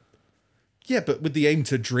 Yeah, but with the aim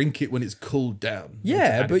to drink it when it's cooled down. not to Yeah,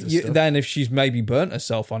 add it but to stuff. then if she's maybe burnt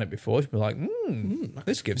herself on it before, she'd be like,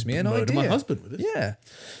 this gives me an murder idea. my husband with it. Yeah.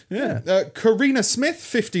 Yeah. Karina Smith,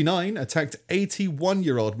 59, attacked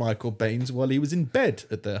 81-year-old Michael Baines while he was in bed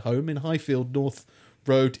at their home in Highfield North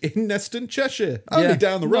Road in Neston, Cheshire. Only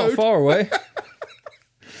down the road. Not far away.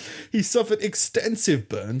 He suffered extensive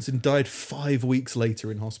burns and died 5 weeks later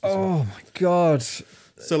in hospital. Oh my God.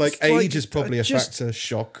 So, like, It's like, age is probably a just- factor.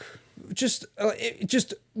 Shock. Just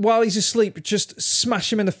while he's asleep, just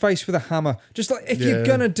smash him in the face with a hammer. Just like, if you're Yeah.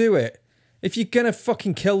 gonna do it, if you're gonna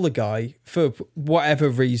fucking kill the guy for whatever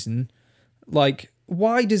reason, like,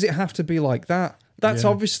 why does it have to be like that? That's Yeah.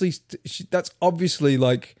 obviously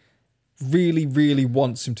like really, really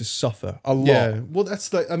wants him to suffer a lot. Yeah. Well,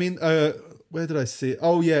 that's like, I mean, where did I see it?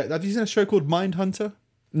 Oh, yeah. Have you seen a show called Mindhunter?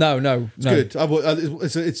 No. It's good.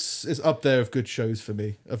 It's up there of good shows for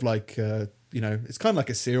me. Of like, it's kind of like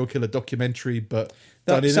a serial killer documentary, but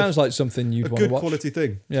That done in sounds like something a you'd want to good watch. quality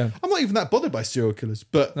thing. Yeah. I'm not even that bothered by serial killers,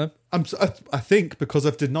 but No? I think because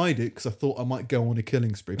I've denied it because I thought I might go on a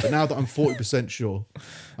killing spree. But now that I'm 40% sure,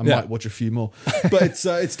 I Yeah. might watch a few more. But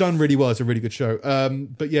it's done really well. It's a really good show.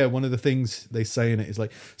 But yeah, one of the things they say in it is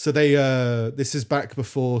like, so they this is back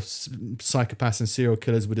before psychopaths and serial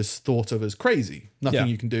killers were just thought of as crazy, nothing Yeah.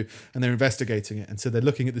 you can do, and they're investigating it, and so they're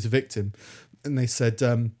looking at this victim, and they said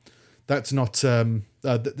that's not the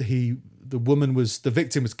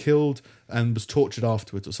victim was killed and was tortured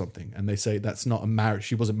afterwards or something, and they say that's not a marriage.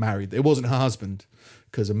 She wasn't married. It wasn't her husband,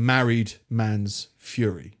 because a married man's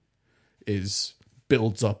fury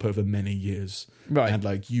builds up over many years, Right. And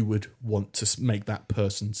like you would want to make that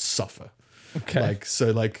person suffer. Okay. Like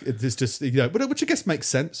so, like it's just which I guess makes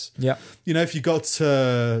sense. Yeah. If you got.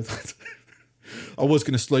 I was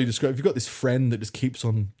going to slowly describe. If you've got this friend that just keeps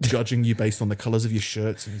on judging you based on the colours of your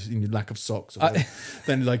shirts and your lack of socks, or whatever,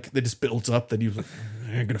 then like they just builds up. Then you're like,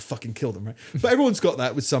 I'm going to fucking kill them, right? But everyone's got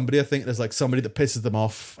that with somebody. I think there's like somebody that pisses them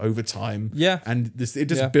off over time. Yeah. and it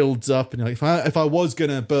just Yeah. builds up. And you're like, if I was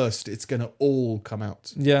going to burst, it's going to all come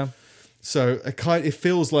out. Yeah. So it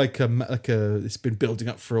feels like it's been building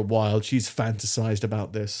up for a while. She's fantasized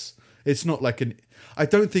about this. It's not like I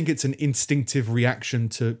don't think it's an instinctive reaction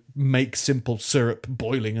to make simple syrup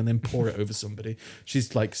boiling and then pour it over somebody.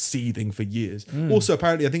 She's like seething for years. Also,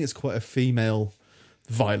 apparently, I think it's quite a female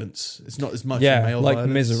violence. It's not as much male like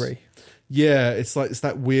violence. Misery. Yeah, it's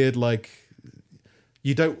that weird like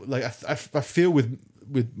you don't like. I feel with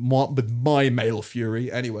my male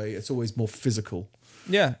fury anyway. It's always more physical.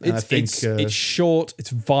 Yeah, And I think, it's short, it's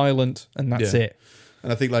violent, and that's Yeah. it.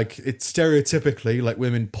 And I think like it's stereotypically like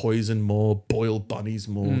women poison more, boil bunnies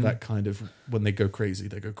more, that kind of when they go crazy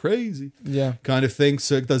Yeah. kind of thing.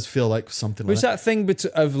 So it does feel like something like Was that thing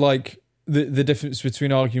of like the difference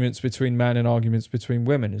between arguments between men and arguments between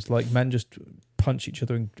women is like men just punch each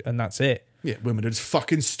other and that's it. Yeah, women are just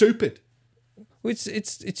fucking stupid. It's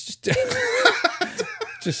just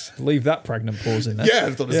Just leave that pregnant pause in there. Yeah,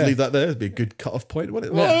 I thought just leave that there. It'd be a good cut-off point,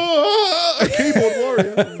 wouldn't it? A keyboard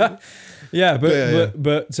warrior. Yeah,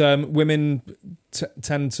 but women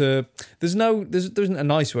tend to. There isn't a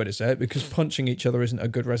nice way to say it, because punching each other isn't a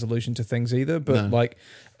good resolution to things either. But like,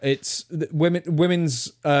 it's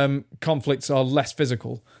women's conflicts are less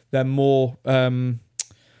physical. They're more.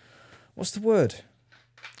 What's the word?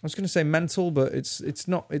 I was going to say mental, but it's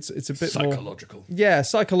not. It's a bit psychological. More, yeah,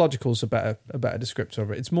 psychological is a better descriptor of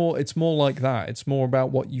it. It's more like that. It's more about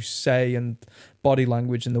what you say and body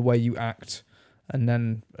language and the way you act, and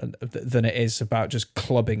then than it is about just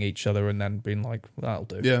clubbing each other and then being like, that'll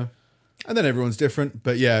do. Yeah, and then everyone's different,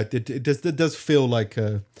 but yeah, it does feel like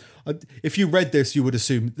if you read this, you would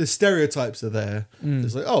assume the stereotypes are there.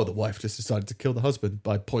 It's like, oh, the wife just decided to kill the husband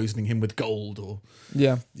by poisoning him with gold, or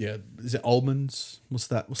yeah. Is it almonds? What's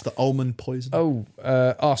that? What's the almond poison? Oh,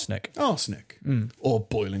 arsenic. Or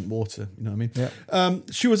boiling water. You know what I mean? Yeah.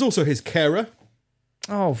 She was also his carer.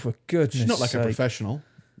 Oh, for goodness! She's not like sake. a professional.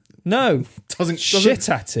 No, doesn't shit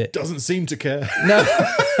at it. Doesn't seem to care. No.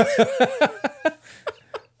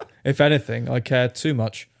 If anything, I care too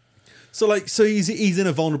much. So he's in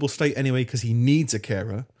a vulnerable state anyway because he needs a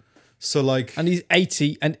carer. So like, and he's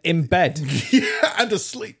 80 and in bed. Yeah, and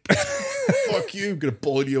asleep. Fuck you! I'm gonna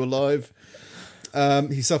boil you alive.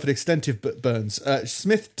 He suffered extensive burns.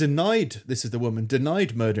 Smith denied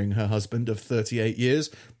murdering her husband of 38 years,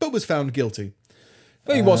 but was found guilty.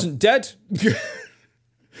 Well, he wasn't dead.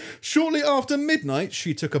 Shortly after midnight,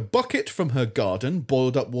 she took a bucket from her garden,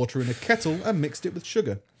 boiled up water in a kettle, and mixed it with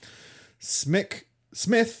sugar.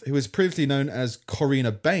 Smith, who was previously known as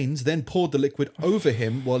Corrina Baines, then poured the liquid over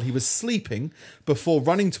him while he was sleeping before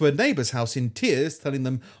running to a neighbour's house in tears, telling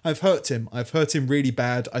them, I've hurt him really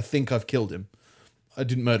bad. I think I've killed him. I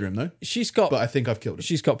didn't murder him, though. But I think I've killed him.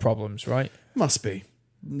 She's got problems, right? Must be.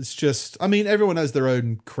 It's just, I mean, everyone has their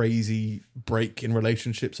own crazy break in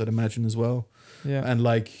relationships, I'd imagine, as well. Yeah. And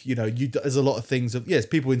like, there's a lot of things of, yes,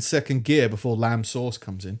 people in second gear before lamb sauce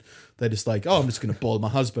comes in. They're just like, oh, I'm just going to boil my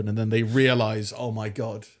husband. And then they realise, oh my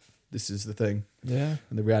God, this is the thing. Yeah.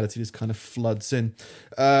 And the reality just kind of floods in.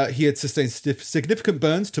 He had sustained significant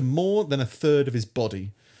burns to more than a third of his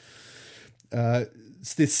body. The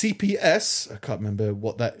CPS, I can't remember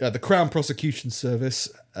what the Crown Prosecution Service,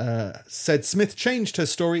 said Smith changed her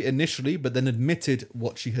story initially, but then admitted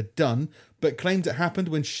what she had done, but claimed it happened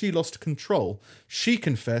when she lost control. She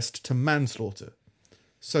confessed to manslaughter.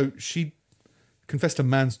 So she confessed to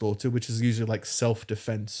manslaughter, which is usually like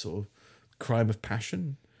self-defense or crime of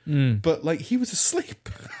passion. But like, he was asleep.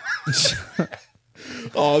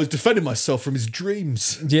 I was defending myself from his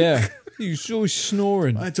dreams. Yeah. He was always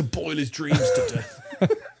snoring. I had to boil his dreams to death.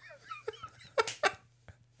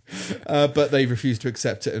 But they refused to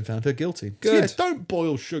accept it and found her guilty. Good. So don't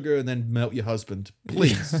boil sugar and then melt your husband.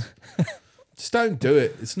 Please. Just don't do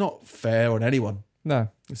it. It's not fair on anyone. No.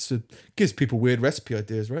 It gives people weird recipe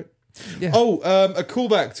ideas, right? Yeah. Oh, a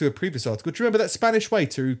callback to a previous article. Do you remember that Spanish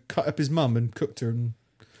waiter who cut up his mum and cooked her and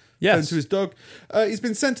fed to his dog? He's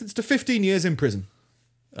been sentenced to 15 years in prison.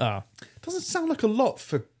 Doesn't sound like a lot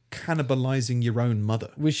for cannibalizing your own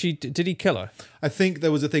mother. Did he kill her? I think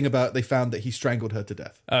there was a thing about they found that he strangled her to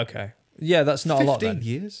death. Okay. Yeah, that's not a lot then.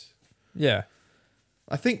 15 years? Yeah.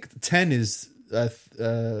 I think 10 is...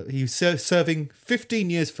 he's serving 15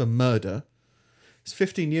 years for murder. It's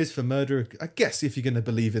 15 years for murder. I guess if you're going to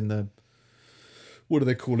believe in the... What do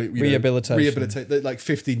they call it? Rehabilitation. Like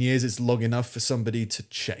 15 years is long enough for somebody to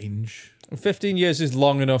change. 15 years is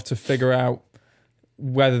long enough to figure out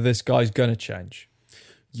whether this guy's going to change.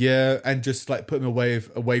 Yeah, and just like put him away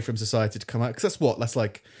from society to come out. Because that's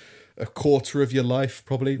like a quarter of your life,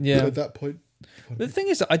 probably. Yeah. At that point. The thing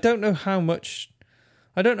is, I don't know how much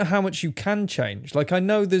you can change. Like, I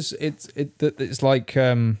know it's like,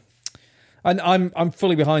 and I'm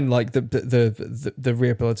fully behind like the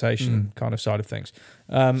rehabilitation kind of side of things.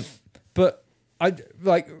 But I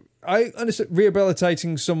understand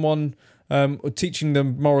rehabilitating someone, or teaching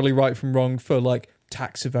them morally right from wrong for like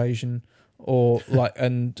tax evasion or like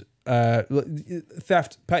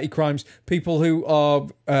theft, petty crimes, people who are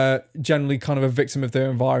generally kind of a victim of their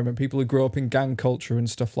environment, people who grow up in gang culture and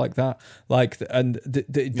stuff like that, like, and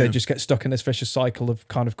they just get stuck in this vicious cycle of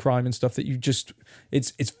kind of crime and stuff that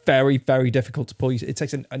it's very, very difficult to pull. It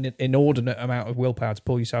takes an inordinate amount of willpower to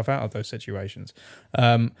pull yourself out of those situations.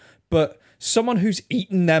 But someone who's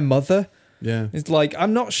eaten their mother, is like,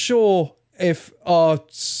 I'm not sure if our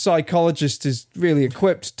psychologist is really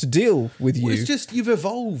equipped to deal with you. Well, it's just you've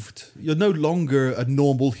evolved. You're no longer a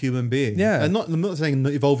normal human being. Yeah. And I'm not saying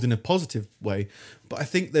evolved in a positive way, but I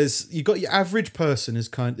think you got your average person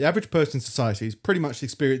the average person in society has pretty much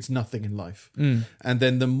experienced nothing in life. And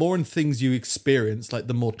then the more things you experience, like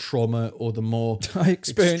the more trauma or the more I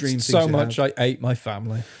extreme experienced things so you much have. I ate my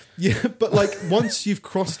family. Yeah, but like once you've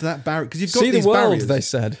crossed that barrier, because you've got See these the world, barriers. they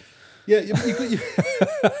said. Yeah,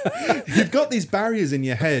 you've got these barriers in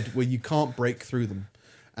your head where you can't break through them.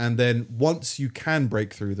 And then once you can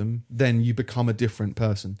break through them, then you become a different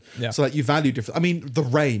person. Yeah. So like you value different. I mean, the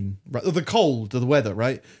rain, right? The cold, the weather,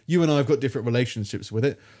 right? You and I have got different relationships with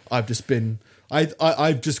it. I've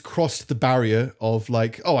just crossed the barrier of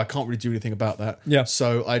like, oh, I can't really do anything about that. Yeah.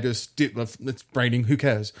 So I just did. It's raining. Who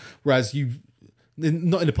cares? Whereas you.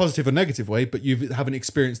 Not in a positive or negative way, but you haven't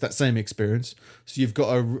experienced that same experience. So you've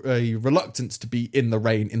got a reluctance to be in the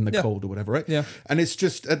rain, in the cold or whatever, right? Yeah. And it's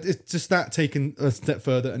just that taken a step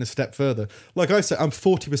further and a step further. Like I said, I'm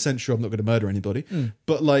 40% sure I'm not going to murder anybody.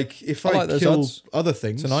 But like if I like those kill odds. other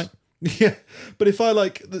things... Tonight. Yeah. But if I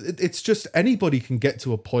it's just anybody can get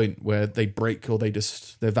to a point where they break or their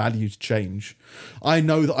values change. I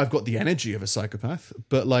know that I've got the energy of a psychopath,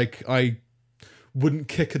 but like I wouldn't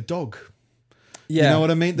kick a dog. Yeah. You know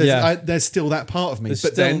what I mean? There's still that part of me.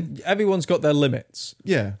 Then everyone's got their limits.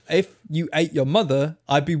 Yeah. If you ate your mother,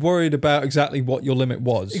 I'd be worried about exactly what your limit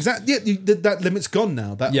was. Exactly. Yeah, that limit's gone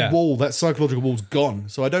now. That wall, that psychological wall's gone.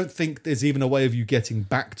 So I don't think there's even a way of you getting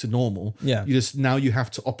back to normal. Yeah. Now you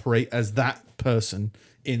have to operate as that person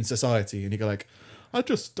in society. And you go like, I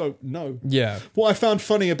just don't know. Yeah. What I found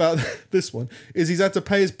funny about this one is he's had to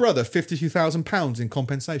pay his brother £52,000 in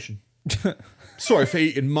compensation. Sorry for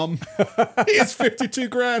eating, Mum. Here's 52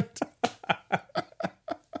 grand.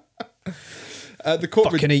 The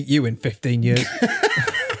court Fucking eat you in 15 years.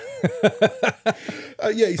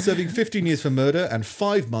 he's serving 15 years for murder and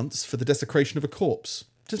 5 months for the desecration of a corpse.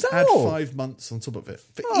 Just add 5 months on top of it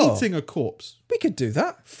for eating a corpse. We could do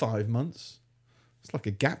that. 5 months. It's like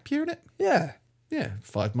a gap year in it. Yeah. Yeah,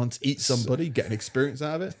 5 months, eat somebody, get an experience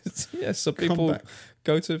out of it. Yeah, some people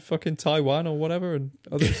go to fucking Taiwan or whatever and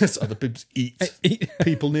Yes, other people eat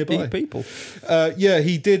people nearby. Eat people.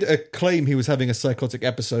 He did claim he was having a psychotic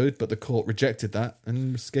episode, but the court rejected that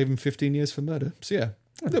and just gave him 15 years for murder. So yeah,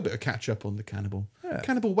 a little bit of catch up on the cannibal. Yeah.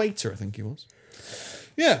 Cannibal waiter, I think he was.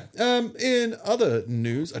 Yeah, in other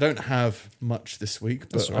news, I don't have much this week,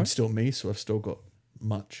 but I'm still me, so I've still got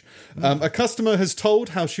much. A customer has told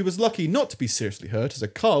how she was lucky not to be seriously hurt as a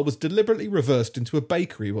car was deliberately reversed into a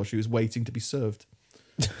bakery while she was waiting to be served.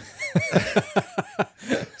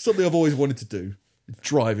 Something I've always wanted to do.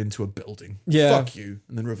 Drive into a building. Yeah. Fuck you.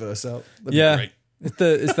 And then reverse out. That'd be great.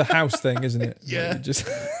 It's the house thing, isn't it? Yeah. Just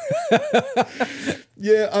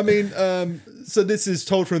Yeah, I mean, so this is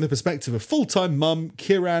told from the perspective of full-time mum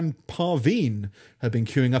Kiran Parveen had been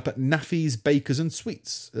queuing up at Naffy's Bakers and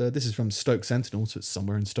Sweets. This is from Stoke Sentinel, so it's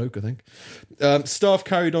somewhere in Stoke, I think. Staff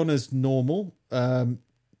carried on as normal. A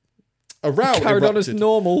row carried on as erupted.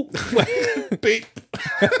 normal. Beep.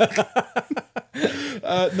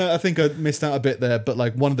 No, I think I missed out a bit there, but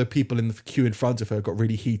like one of the people in the queue in front of her got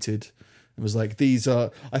really heated. It was like, these are...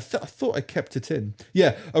 I thought I kept it in.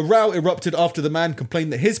 Yeah, a row erupted after the man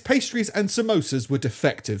complained that his pastries and samosas were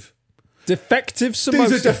defective. Defective samosa.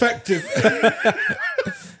 These are defective.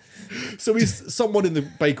 So someone in the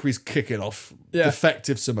bakery's kicking off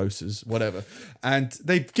defective samosas, whatever. And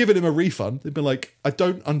they've given him a refund. They've been like, I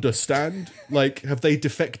don't understand. Like, have they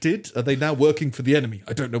defected? Are they now working for the enemy?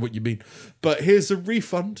 I don't know what you mean. But here's a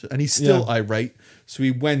refund. And he's still irate. So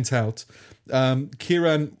he went out.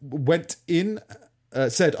 Kiran went in,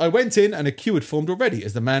 said, I went in and a queue had formed already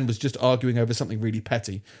as the man was just arguing over something really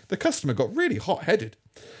petty. The customer got really hot-headed.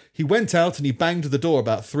 He went out and he banged the door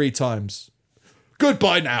about 3 times.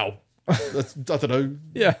 Goodbye now. That's, I don't know.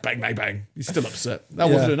 Yeah. Bang, bang, bang. He's still upset. That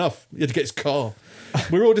wasn't enough. He had to get his car.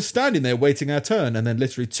 We were all just standing there waiting our turn. And then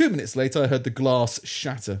literally 2 minutes later, I heard the glass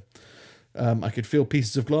shatter. I could feel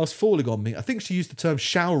pieces of glass falling on me. I think she used the term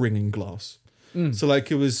showering in glass. So like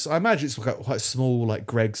it was, I imagine it's quite small, like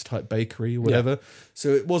Greg's type bakery or whatever. Yeah. So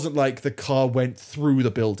it wasn't like the car went through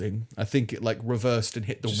the building. I think it like reversed and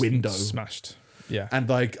hit the window. Smashed. Yeah. And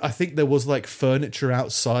like, I think there was like furniture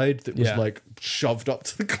outside that was like shoved up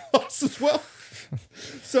to the glass as well.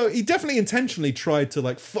 So he definitely intentionally tried to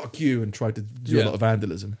like, fuck you, and tried to do a lot of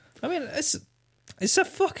vandalism. I mean, it's a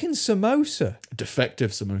fucking samosa. A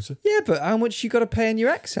defective samosa. Yeah, but how much you got to pay in your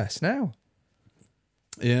excess now?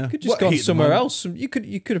 Yeah, You could just gone somewhere else. You could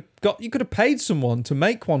have paid someone to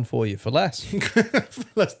make one for you for less. For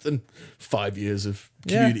less than 5 years of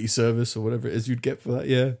community service or whatever it is you'd get for that.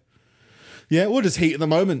 Yeah. Yeah, or just heat of the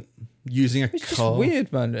moment using a It's car. just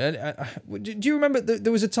weird, man. And, do you remember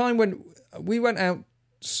there was a time when we went out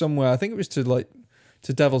somewhere? I think it was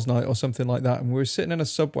to Devil's Night or something like that, and we were sitting in a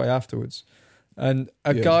Subway afterwards, and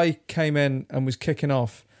a guy came in and was kicking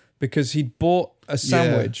off because he'd bought a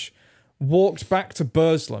sandwich, walked back to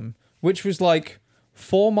Burslem, which was like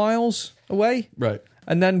 4 miles away, Right.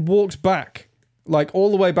 and then walked back like all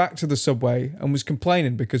the way back to the Subway and was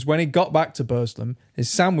complaining because when he got back to Burslem, his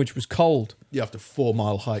sandwich was cold. You have to 4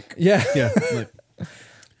 mile hike. Yeah. Yeah. Like,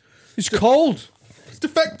 It's cold. it's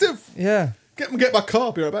defective. Yeah. Get my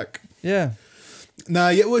car. Be right back. Yeah. Nah,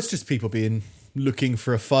 yeah, well, it's just people looking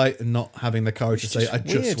for a fight and not having the courage to say, just I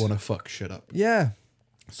just weird. want to fuck shit up. Yeah.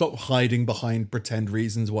 Stop hiding behind pretend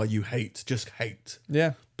reasons why you hate. Just hate.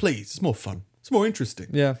 Yeah. Please, it's more fun. It's more interesting.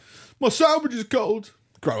 Yeah. My sandwich is cold.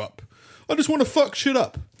 Grow up. I just want to fuck shit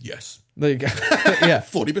up. Yes. There you go. Yeah.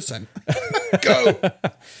 40%. Go.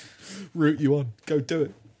 Root you on. Go do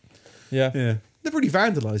it. Yeah. Yeah. Never really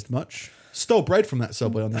vandalised much. Stole bread from that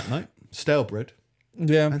Subway on that night. Stale bread.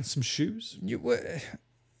 Yeah. And some shoes. Yeah.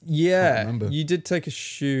 Can't remember. You did take a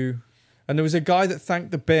shoe. And there was a guy that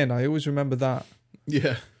thanked the bin. I always remember that.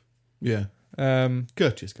 Yeah. Yeah.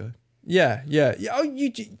 Courteous guy. Yeah. Yeah. Oh,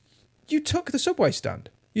 you took the Subway stand.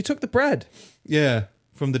 You took the bread. Yeah.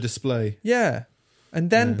 From the display. Yeah.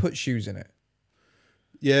 And then put shoes in it.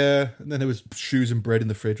 Yeah. And then there was shoes and bread in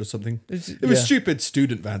the fridge or something. It was stupid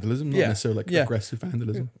student vandalism, not necessarily like aggressive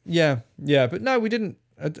vandalism. Yeah. Yeah. But no, we didn't.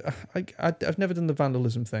 I've never done the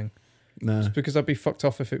vandalism thing. No. Just because I'd be fucked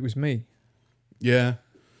off if it was me. Yeah.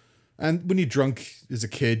 And when you're drunk as a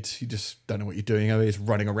kid, you just don't know what you're doing. I mean, it's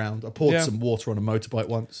running around. I poured some water on a motorbike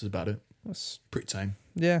once. That's about it. That's Pretty tame.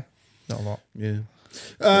 yeah. Not a lot. Yeah.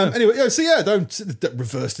 Anyway, don't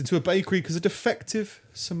reversed into a bakery because of defective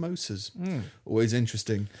samosas. Always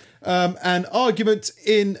interesting. An argument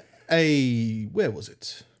in where was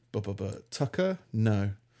it? Tucker?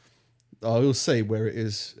 No. I will say where it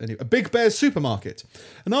is. Anyway, a Big Bear supermarket.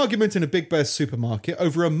 An argument in a Big Bear supermarket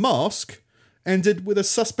over a mask ended with a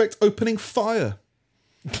suspect opening fire.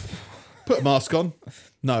 Put a mask on.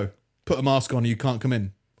 No. Put a mask on or you can't come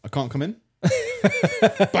in. I can't come in?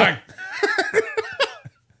 Bang!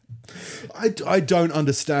 I don't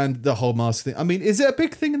understand the whole mask thing. I mean, is it a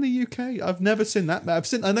big thing in the UK? I've never seen that.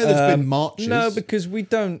 I know there's been marches. No, because we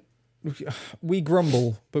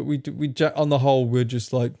grumble, but we on the whole we're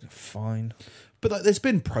just like fine. But like, there's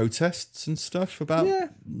been protests and stuff about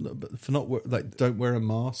for not don't wear a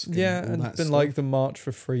mask. Yeah, and and all it's that been stuff. like the March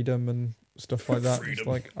for Freedom and stuff like that. It's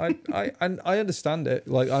like I understand it.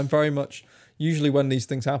 Like I'm very much usually when these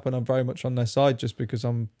things happen, I'm very much on their side just because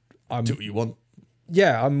I'm do what you want.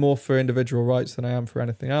 Yeah, I'm more for individual rights than I am for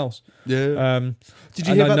anything else. Yeah. Did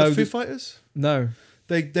you hear about the Foo Fighters? No.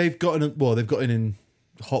 They've gotten in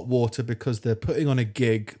hot water because they're putting on a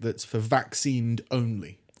gig that's for vaccinated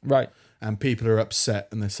only. Right. And people are upset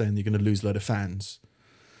and they're saying you're going to lose a load of fans.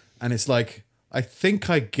 And it's like, I think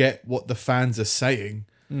I get what the fans are saying,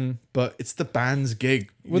 but it's the band's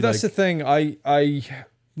gig. Well, that's the thing. I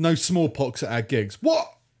no smallpox at our gigs.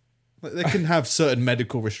 What? Like, they can have certain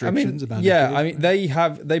medical restrictions about it. Yeah, I mean they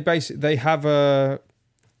have a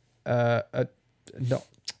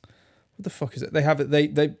what the fuck is it? They have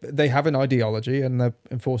an ideology and they're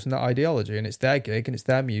enforcing that ideology and it's their gig and it's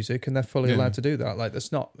their music and they're fully allowed to do that. Like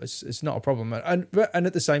it's not a problem. And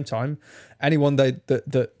at the same time, anyone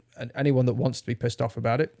anyone that wants to be pissed off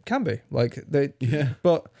about it can be. Like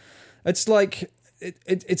but it's like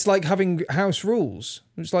it's like having house rules.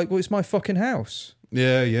 It's like, well, it's my fucking house.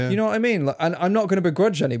 Yeah, yeah. You know what I mean? Like, and I'm not going to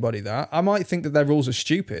begrudge anybody that. I might think that their rules are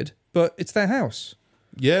stupid, but it's their house.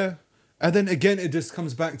 Yeah. And then again, it just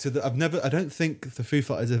comes back to I don't think the Foo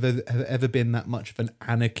Fighters have ever been that much of an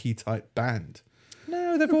anarchy type band.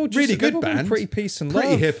 No, they've all just really good all been band. pretty peace and pretty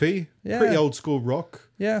love. hippie, pretty old school rock.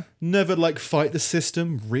 Yeah. Never like fight the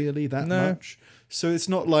system really that much. So it's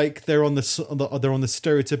not like they're on the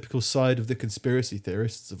stereotypical side of the conspiracy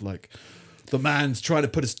theorists of like, the man's trying to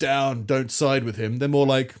put us down, don't side with him. They're more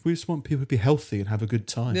like, we just want people to be healthy and have a good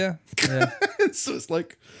time. Yeah. Yeah. So it's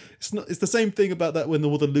like, it's the same thing about that when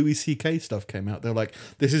all the Louis C.K. stuff came out. They're like,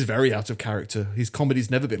 this is very out of character. His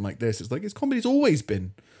comedy's never been like this. It's like, his comedy's always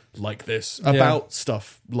been like this, about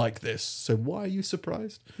stuff like this. So why are you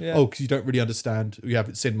surprised? Yeah. Oh, because you don't really understand. You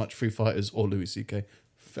haven't seen much Foo Fighters or Louis C.K.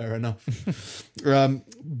 Fair enough.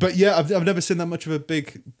 But yeah, I've never seen that much of a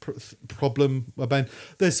big problem about.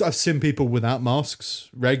 I've seen people without masks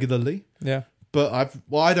regularly. Yeah. But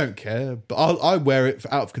I don't care. But I wear it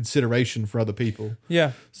out of consideration for other people.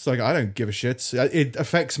 Yeah. It's like, I don't give a shit. It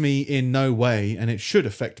affects me in no way, and it should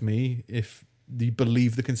affect me if you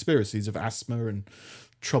believe the conspiracies of asthma and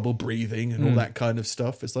trouble breathing and all that kind of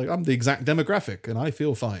stuff. It's like, I'm the exact demographic and I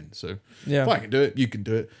feel fine. So if I can do it, you can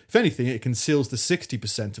do it. If anything, it conceals the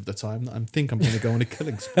 60% of the time that I think I'm going to go on a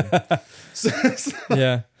killing spree.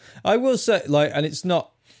 Yeah. I will say, like, and it's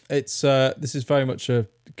not, it's, this is very much a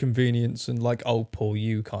convenience and like, oh, poor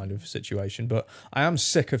you kind of situation, but I am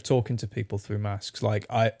sick of talking to people through masks. Like,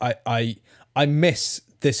 I miss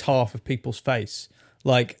this half of people's face.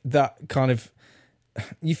 Like, that kind of,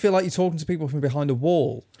 you feel like you're talking to people from behind a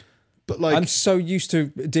wall. But like, I'm so used to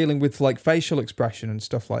dealing with like facial expression and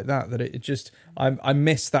stuff like that it just I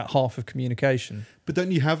miss that half of communication. but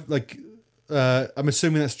don't you have like, I'm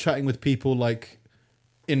assuming that's chatting with people like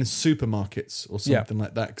in supermarkets or something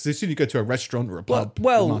like that. Because as soon as you go to a restaurant or a pub, the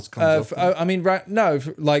mask comes off. I mean,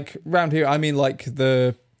 like round here, I mean, like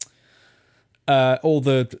the all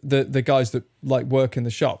the guys that like work in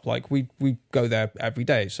the shop, like we go there every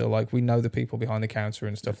day, so like we know the people behind the counter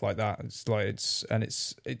and stuff like that. It's like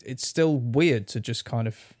it's still weird to just kind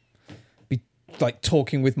of be like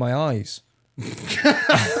talking with my eyes. You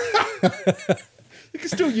can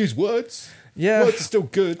still use words. Yeah, Words are still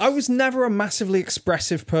good. I was never a massively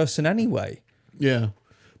expressive person anyway. Yeah.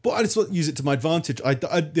 But I just want to use it to my advantage.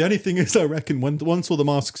 The only thing is, I reckon, once all the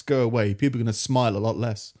masks go away, people are going to smile a lot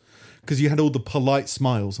less. Because you had all the polite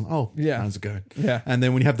smiles and, how's it going? Yeah. And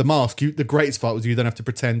then when you have the mask, the greatest part was you don't have to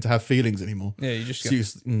pretend to have feelings anymore. Yeah, you just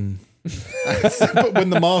But when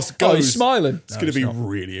the mask goes, he's smiling. It's going to be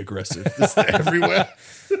really aggressive. It's everywhere.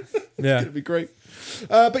 Yeah. It's going to be great.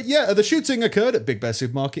 But yeah, the shooting occurred at Big Bear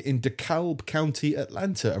Supermarket in DeKalb County,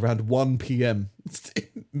 Atlanta, around 1 p.m.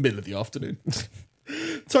 Middle of the afternoon.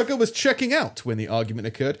 Tucker was checking out when the argument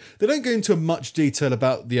occurred. They don't go into much detail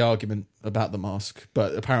about the argument about the mask,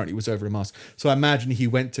 but apparently it was over a mask. So I imagine he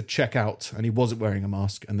went to check out and he wasn't wearing a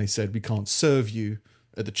mask, and they said, we can't serve you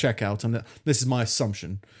at the checkout. And this is my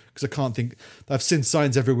assumption, because I can't think... I've seen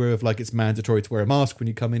signs everywhere of like it's mandatory to wear a mask when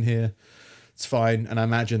you come in here. It's fine. And I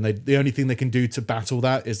imagine the only thing they can do to battle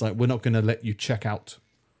that is like, we're not going to let you check out.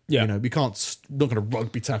 Yeah. You know, we can't, not going to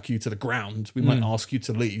rugby tackle you to the ground. We might ask you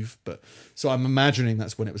to leave. But so I'm imagining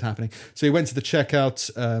that's when it was happening. So he went to the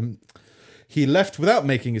checkout. He left without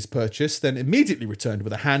making his purchase, then immediately returned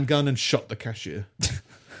with a handgun and shot the cashier.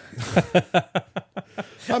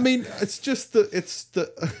 I mean, it's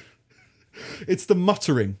the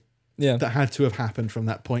muttering that had to have happened from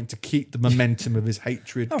that point to keep the momentum of his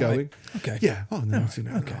hatred going. Right. Okay. Yeah. Oh no.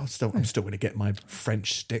 Okay. I'm still going to get my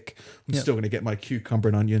French stick. I'm still going to get my cucumber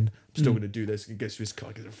and onion. I'm still going to do this. He gets to his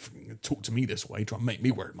car. Talk to me this way. Try and make me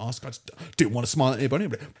wear a mask. I just didn't want to smile at anybody.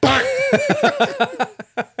 Bang!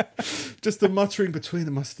 Just the muttering between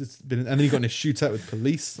them must have been. And then he got in a shootout with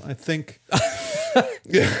police, I think.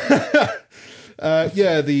 Yeah.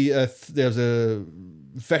 There was a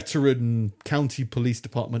veteran county police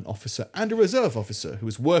department officer and a reserve officer who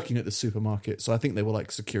was working at the supermarket. So I think they were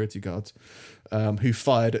like security guards who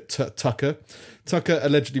fired at Tucker. Tucker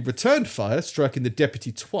allegedly returned fire, striking the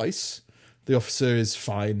deputy twice. The officer is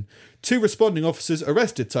fine. 2 responding officers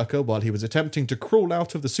arrested Tucker while he was attempting to crawl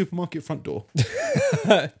out of the supermarket front door. Bing!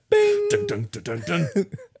 Dun, dun, dun, dun, dun.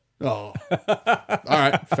 Oh. All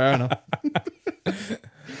right, fair enough.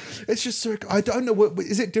 It's just so... I don't know. What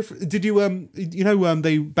is it different? Did you...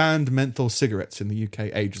 they banned menthol cigarettes in the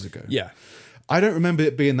UK ages ago. Yeah. I don't remember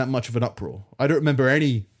it being that much of an uproar. I don't remember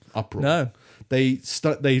any uproar. No. They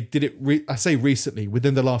did it, I say recently,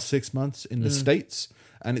 within the last 6 months in the States,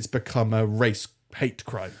 and it's become a race hate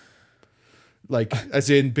crime. Like, as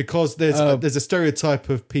in, because there's a stereotype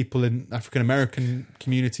of people in African-American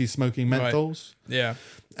communities smoking menthols. Right. Yeah.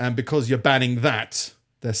 And because you're banning that...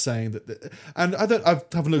 They're saying that, and I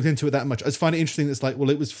haven't looked into it that much. I just find it interesting. That it's like,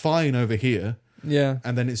 well, it was fine over here, yeah,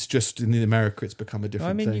 and then it's just in America, it's become a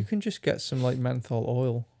different thing. You can just get some like menthol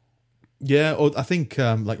oil. Yeah, or I think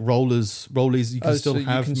like rollies, you can still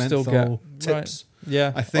have menthol tips. Right.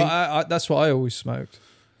 Yeah, I think that's what I always smoked.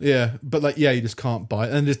 Yeah, but like, you just can't buy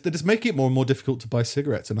it, and they just make it more and more difficult to buy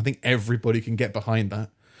cigarettes, and I think everybody can get behind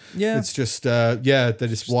that. Yeah, it's just they're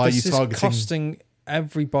just why are you targeting? Costing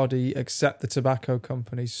everybody except the tobacco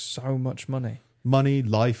companies so much money,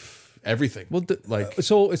 life, everything. Well,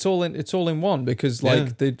 it's all in one, because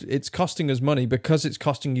it's costing us money because it's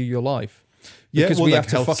costing you your life. Because we have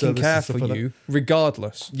to fucking care for you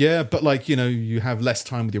regardless. Yeah, but you have less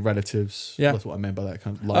time with your relatives. Yeah, that's what I meant by that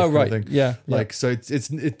kind of life. Oh right, kind of thing. Yeah. So it's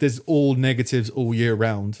there's all negatives all year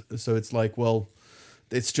round. So it's like, well,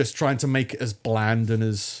 it's just trying to make it as bland and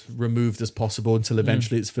as removed as possible until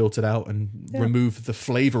eventually it's filtered out and remove the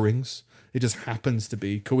flavorings. It just happens to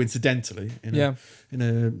be coincidentally in a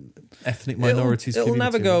ethnic minorities community. It'll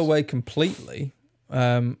never go away completely.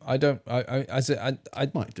 I don't.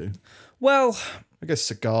 I Might do. well, I guess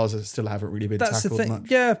cigars still haven't really been that's the tackled thing.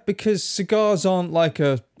 much. Yeah, because cigars aren't like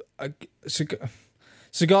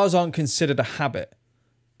cigars aren't considered a habit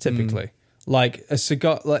typically. Like a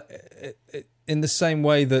cigar, like in the same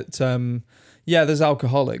way that there's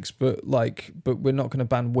alcoholics, but we're not going to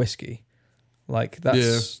ban whiskey. Like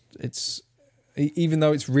it's even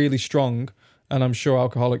though it's really strong, and I'm sure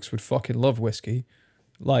alcoholics would fucking love whiskey.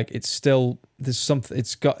 Like it's still there's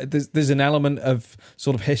an element of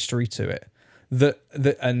sort of history to it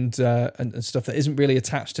and stuff that isn't really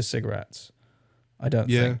attached to cigarettes. I don't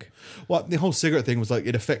think. Well, the whole cigarette thing was like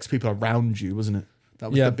it affects people around you, wasn't it? That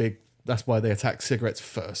was the big. That's why they attacked cigarettes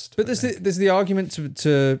first. But there's the argument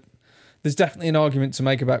to there's definitely an argument to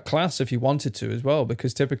make about class if you wanted to as well,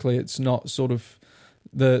 because typically it's not sort of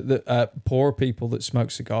the poorer people that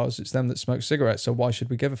smoke cigars, it's them that smoke cigarettes. So why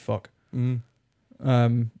should we give a fuck?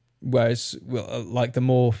 Whereas, like the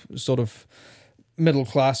more sort of middle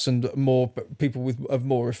class and more people of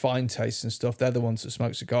more refined tastes and stuff, they're the ones that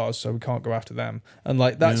smoke cigars, so we can't go after them. And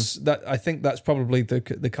like that, I think that's probably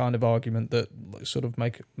the kind of argument that sort of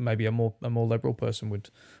maybe a more liberal person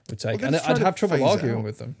would take. Well, and I'd have trouble arguing out.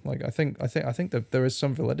 with them. Like I think that there is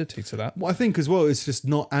some validity to that. Well, I think as well, it's just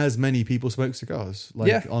not as many people smoke cigars.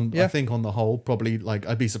 Like I think on the whole, probably like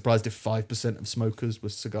I'd be surprised if 5% of smokers were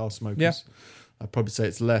cigar smokers. Yeah. I'd probably say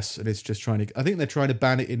it's less, and it's just I think they're trying to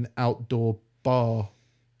ban it in outdoor pub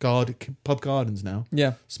gardens now.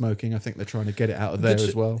 Yeah. Smoking. I think they're trying to get it out of there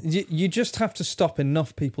as well. You just have to stop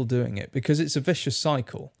enough people doing it because it's a vicious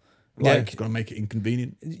cycle. Like, it's going to make it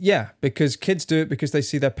inconvenient. Yeah, because kids do it because they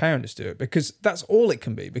see their parents do it, because that's all it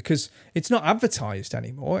can be, because it's not advertised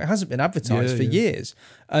anymore. It hasn't been advertised for years,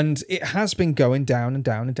 and it has been going down and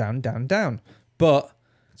down and down and down and down. But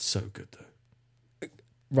it's so good though.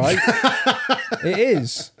 Right? It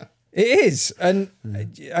is. And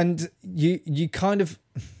you kind of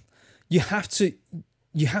you have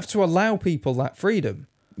to allow people that freedom.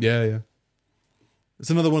 Yeah. It's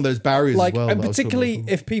another one of those barriers as well. And particularly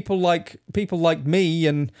if people like me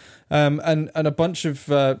and a bunch of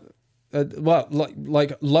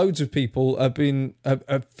like loads of people have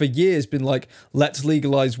for years been like, let's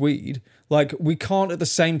legalize weed. Like we can't at the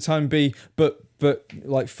same time be but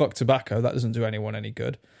like fuck tobacco. That doesn't do anyone any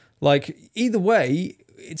good. Like either way,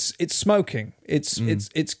 it's smoking. It's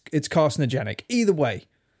carcinogenic. Either way.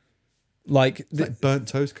 Like burnt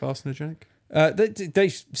toast carcinogenic. They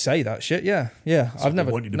say that shit. Yeah. I've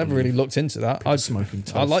never really looked into that. Smoking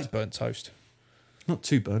toast. I like burnt toast. Not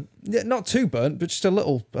too burnt. Yeah, not too burnt, but just a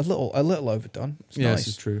little overdone. It's nice. This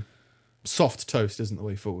is true. Soft toast isn't the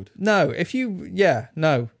way forward. No,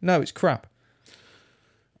 no, it's crap.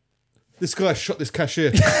 This guy shot this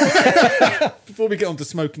cashier. Before we get on to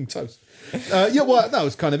smoking toast. That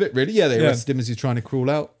was kind of it, really. Yeah, they arrested him as he's trying to crawl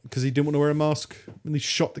out because he didn't want to wear a mask, and he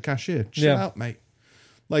shot the cashier. Chill out, mate.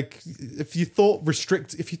 Like, if you thought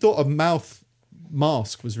a mouth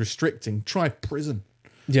mask was restricting, try prison.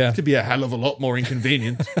 Yeah. It could be a hell of a lot more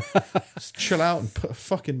inconvenient. Just chill out and put a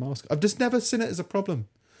fucking mask. I've just never seen it as a problem.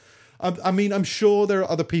 I mean, I'm sure there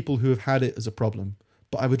are other people who have had it as a problem,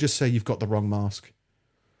 but I would just say you've got the wrong mask.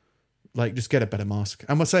 Like, just get a better mask.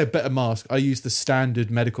 And when I say a better mask, I use the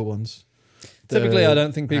standard medical ones. Typically, I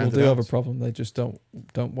don't think people do have a problem. They just don't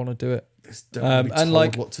want to do it. And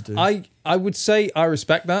like, what to do. I would say I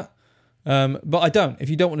respect that, but I don't. If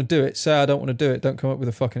you don't want to do it, say I don't want to do it. Don't come up with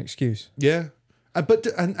a fucking excuse. Yeah. But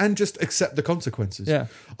just accept the consequences. Yeah.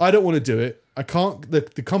 I don't want to do it. I can't. The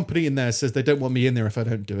company in there says they don't want me in there if I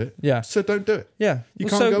don't do it. Yeah. So don't do it. Yeah. You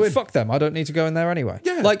can't go in. Fuck them. I don't need to go in there anyway.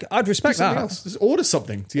 Yeah. Like, I'd respect that. Else. Just order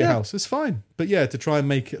something to your house. It's fine. But yeah, to try and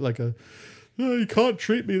make it like you can't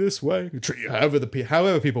treat me this way. You treat you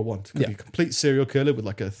however people want. It could be a complete serial killer with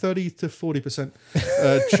like a 30 to 40%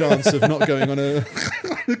 chance of not going on a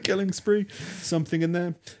killing spree. Something in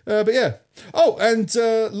there. But yeah. Oh, and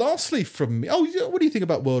lastly from me. Oh, what do you think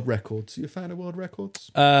about world records? Are you a fan of world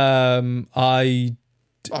records? I've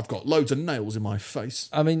got loads of nails in my face.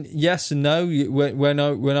 I mean, yes and no. When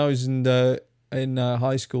I was in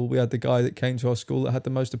high school, we had the guy that came to our school that had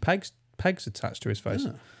the most pegs attached to his face.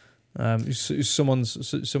 Yeah. It was someone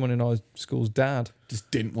in our school's dad. Just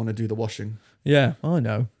didn't want to do the washing. Yeah, I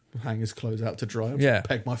know. Hang his clothes out to dry.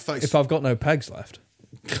 Peg my face. If I've got no pegs left,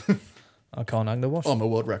 I can't hang the wash. I'm a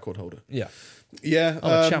world record holder. Yeah.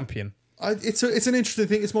 I'm a champion. It's an interesting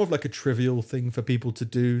thing. It's more of like a trivial thing for people to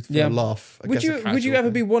do for a laugh. Would you ever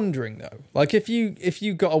be wondering though? Like if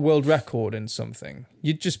you got a world record in something,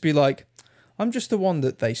 you'd just be like, I'm just the one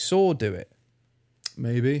that they saw do it.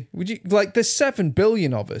 Maybe. Would you like? There's 7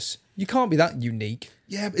 billion of us. You can't be that unique.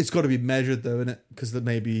 Yeah, but it's got to be measured though, innit? Because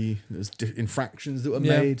maybe there's infractions that were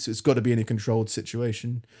Yeah. made, so it's got to be in a controlled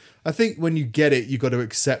situation. I think when you get it, you got to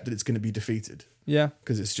accept that it's going to be defeated Yeah.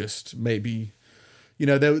 because it's just maybe,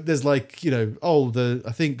 there's like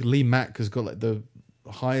I think Lee Mack has got like the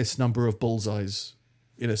highest number of bullseyes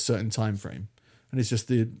in a certain time frame. And it's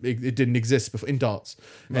just it didn't exist before in darts.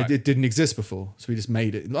 Right. It didn't exist before, so we just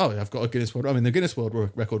made it. Oh, I've got a Guinness World. I'm in the Guinness World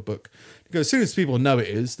Record book. Because as soon as people know it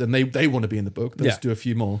is, then they want to be in the book. They'll just do a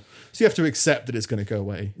few more. So you have to accept that it's going to go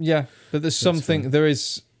away. Yeah, but there's something. fine. There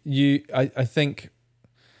is I think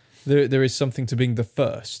there is something to being the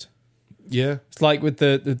first. Yeah, It's like with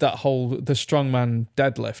the strongman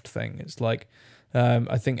deadlift thing. It's like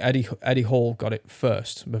I think Eddie Hall got it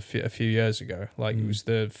first a few years ago. Like he was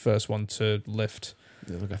the first one to lift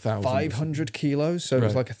like 1,000. 500 kilos. So it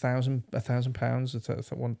was Right. like 1,000 pounds,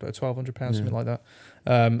 1,200 pounds, something like that.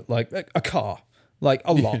 Like a car, like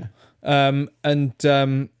a lot. And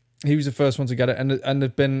he was the first one to get it, and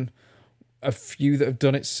there've been a few that have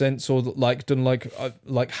done it since, or like done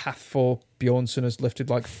like Hathor Bjornsson has lifted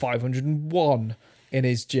like 501 in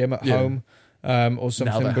his gym at home, or something.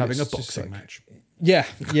 Now they're but having a it's just boxing like- match.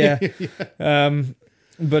 Yeah.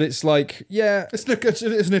 But it's like, It's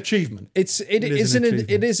an achievement. it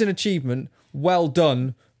is an achievement. Well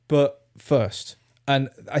done, but first, and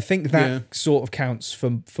I think that sort of counts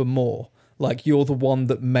for more. Like you're the one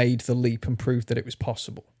that made the leap and proved that it was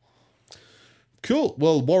possible. Cool.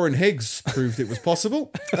 Well, Warren Higgs proved it was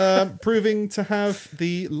possible, proving to have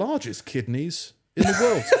the largest kidneys in the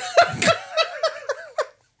world.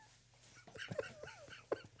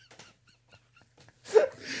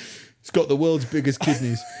 He's got the world's biggest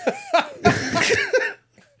kidneys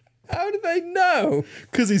How do they know?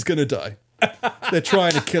 because he's going to die. They're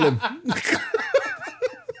trying to kill him.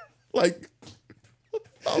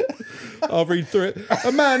 I'll read through it.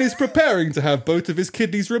 A man is preparing to have both of his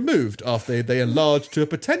kidneys removed after they enlarge to a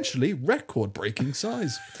potentially record-breaking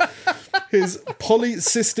size. His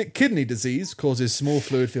polycystic kidney disease causes small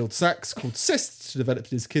fluid-filled sacs called cysts to develop in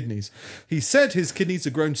his kidneys. He said his kidneys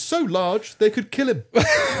had grown so large they could kill him.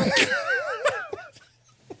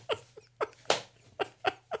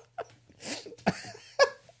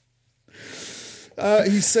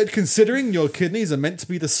 He said, considering your kidneys are meant to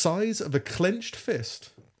be the size of a clenched fist.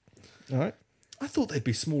 All right. I thought they'd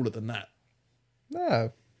be smaller than that.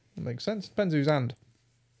 No, that makes sense. Depends whose hand.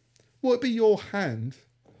 Well, it'd be your hand,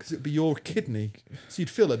 because it'd be your kidney. So you'd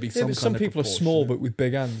feel it'd be Yeah, some but kind some of people are proportion. small but with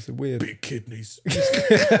big hands. They're weird. Big kidneys.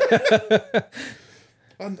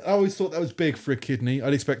 I always thought that was big for a kidney.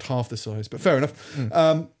 I'd expect half the size, but fair enough.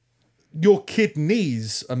 Your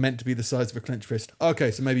kidneys are meant to be the size of a clenched fist.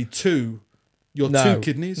 Okay, so maybe two. Your No. two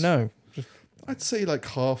kidneys? No. I'd say like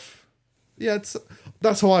half. Yeah,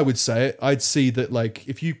 that's how I would say it. I'd see that like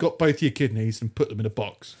if you got both your kidneys and put them in a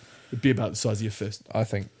box, it'd be about the size of your fist. I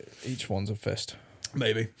think each one's a fist.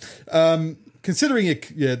 Maybe. Considering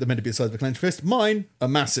they're meant to be the size of a clenched fist, mine are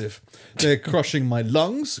massive. They're crushing my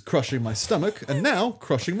lungs, crushing my stomach, and now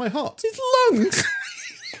crushing my heart. His lungs.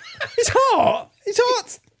 His heart. His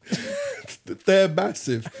heart. They're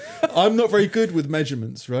massive. I'm not very good with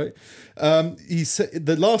measurements, right? He said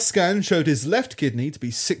the last scan showed his left kidney to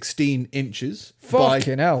be 16 inches.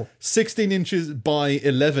 Fucking hell. 16 inches by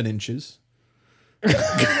 11 inches.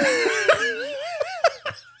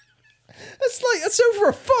 That's over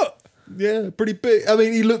a foot. Yeah, pretty big. I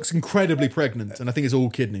mean, he looks incredibly pregnant, and I think it's all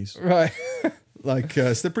kidneys. Right.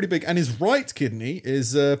 So they're pretty big. And his right kidney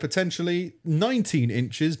is potentially 19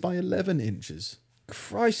 inches by 11 inches.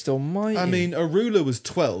 Christ almighty. I mean, a ruler was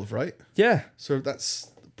 12, right? yeah. So that's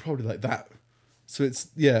probably like that. So it's,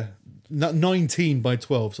 19 by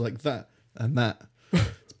 12. So like that and that.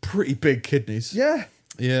 It's pretty big kidneys. Yeah.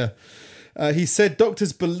 Yeah. He said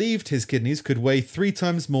doctors believed his kidneys could weigh 3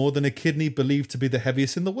 times more than a kidney believed to be the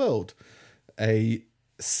heaviest in the world. A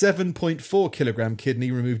 7.4 kilogram kidney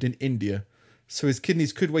removed in India. So his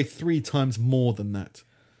kidneys could weigh 3 times more than that.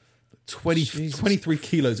 23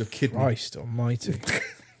 kilos of kidney. Christ almighty.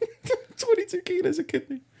 22 kilos of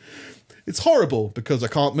kidney. It's horrible because I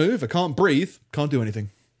can't move, I can't breathe, can't do anything.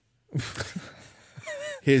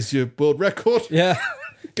 Here's your world record. Yeah.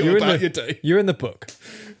 Go about your day. You're in the book.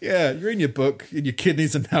 Yeah, you're in your book and your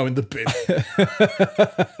kidneys are now in the bin.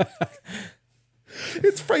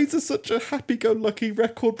 It's phrased as such a happy-go-lucky,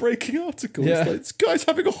 record-breaking article. Yeah. It's like, this guy's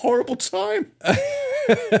having a horrible time.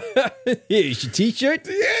 Here's your t-shirt.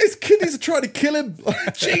 Yeah, his kidneys are trying to kill him.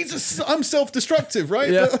 Jesus, I'm self-destructive,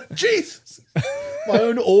 right? Yeah. But, Jesus. My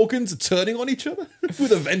own organs are turning on each other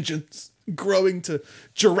with a vengeance, growing to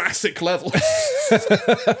Jurassic levels.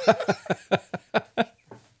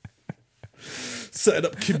 Setting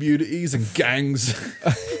up communities and gangs.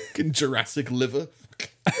 Fucking Jurassic liver.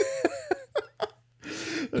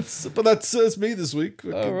 That's me this week.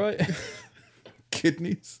 All right.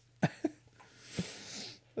 Kidneys.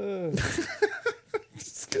 Oh,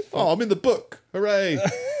 I'm in the book. Hooray.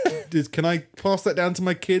 Can I pass that down to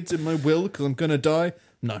my kids in my will because I'm going to die?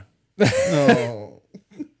 No. No.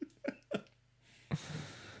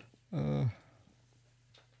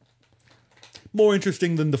 More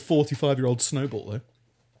interesting than the 45-year-old Snowball, though.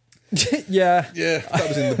 Yeah. Yeah, that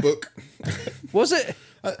was in the book. Was it?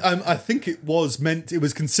 I think it was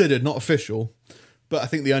considered, not official, but I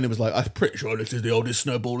think the owner was like, I'm pretty sure this is the oldest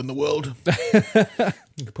snowball in the world.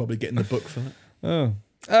 You could probably get in the book for that. Oh.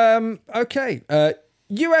 Okay.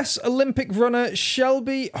 US Olympic runner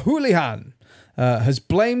Shelby Houlihan has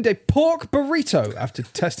blamed a pork burrito after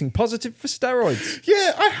testing positive for steroids.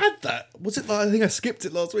 Yeah, I had that. Was it like, I think I skipped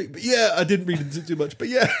it last week, but yeah, I didn't read into it too much, but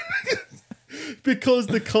yeah. Because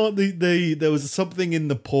there was something in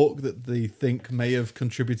the pork that they think may have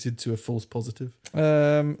contributed to a false positive.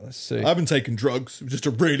 Let's see. I haven't taken drugs. It was just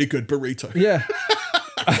a really good burrito. Yeah.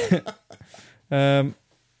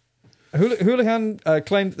 Houlihan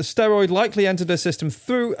claimed that the steroid likely entered her system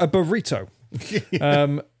through a burrito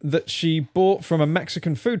that she bought from a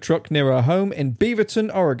Mexican food truck near her home in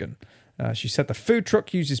Beaverton, Oregon. She said the food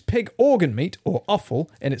truck uses pig organ meat, or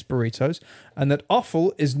offal, in its burritos, and that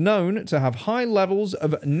offal is known to have high levels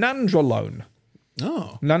of nandrolone.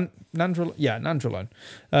 Oh. Nandrolone.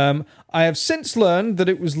 I have since learned that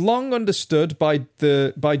it was long understood by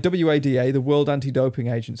WADA, the World Anti-Doping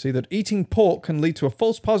Agency, that eating pork can lead to a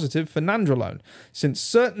false positive for nandrolone, since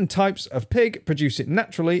certain types of pig produce it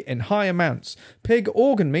naturally in high amounts. Pig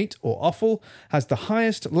organ meat, or offal, has the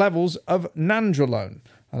highest levels of nandrolone.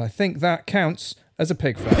 And I think that counts as a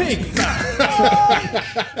pig fat. Pig fat!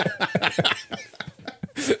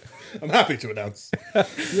 I'm happy to announce.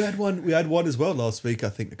 We had one as well last week. I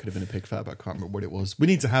think there could have been a pig fat, but I can't remember what it was. We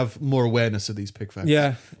need to have more awareness of these pig fats.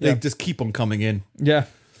 Yeah. They just keep on coming in. Yeah.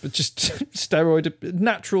 But just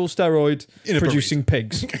natural steroid producing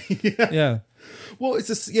pigs. Yeah. Well, it's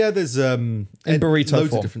just, there's in burrito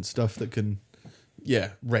loads form. of different stuff that can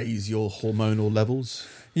raise your hormonal levels.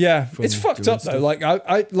 Yeah, it's fucked up though. Like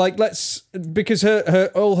I let's, because her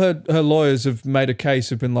lawyers have made a case,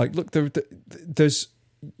 have been like, look, there's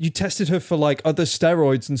you tested her for like other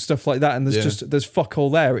steroids and stuff like that, and there's fuck all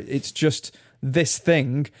there. It's just this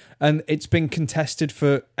thing, and it's been contested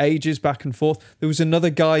for ages back and forth. There was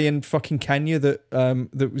another guy in fucking Kenya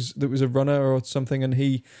that was a runner or something, and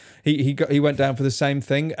he went down for the same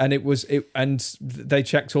thing, and and they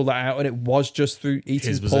checked all that out, and it was just through eating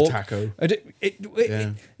His was pork. a taco. And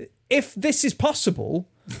if this is possible.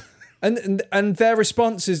 And their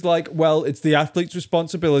response is like, well, it's the athlete's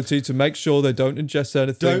responsibility to make sure they don't ingest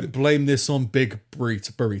anything. Don't blame this on Big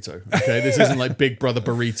Burrito. Okay, this isn't like Big Brother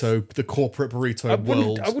Burrito, the corporate burrito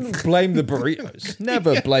world. I wouldn't blame the burritos.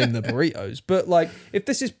 Never blame the burritos. But like, if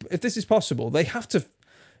this is possible, they have to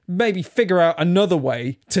maybe figure out another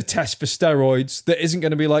way to test for steroids that isn't going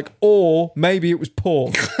to be like, or maybe it was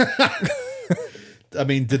pork. I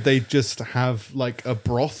mean, did they just have like a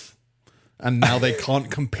broth? And now they can't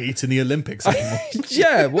compete in the Olympics anymore.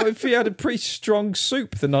 Yeah, what if he had a pretty strong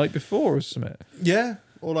soup the night before or something? Yeah,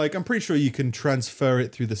 or like, I'm pretty sure you can transfer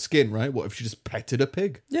it through the skin, right? What if she just petted a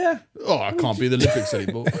pig? Yeah. Oh, I can't be in the Olympics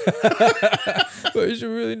anymore. But it's a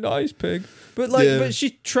really nice pig. But like, but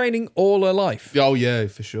she's training all her life. Oh yeah,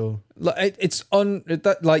 for sure. Like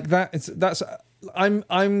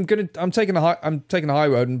I'm taking a high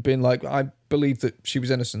road and being like, I believe that she was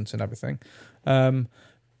innocent and everything.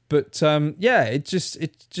 But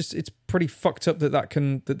it's pretty fucked up that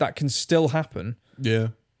can still happen. Yeah.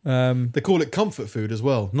 They call it comfort food as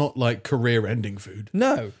well, not like career-ending food.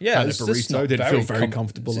 No, yeah, and a burrito didn't feel very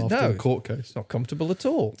comfortable after the court case. It's not comfortable at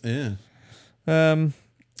all. Yeah.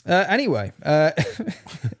 Anyway,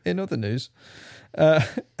 in other news,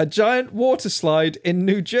 a giant water slide in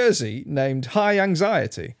New Jersey named High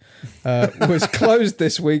Anxiety was closed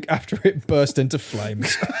this week after it burst into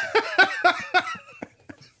flames.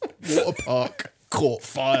 Water park caught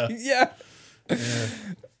fire. Yeah.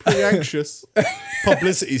 Pretty anxious.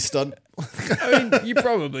 Publicity stunt. I mean, you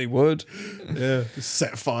probably would. Yeah. Just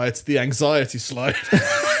set fire to the anxiety slide.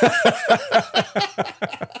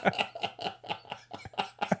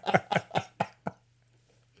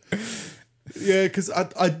 Yeah, because I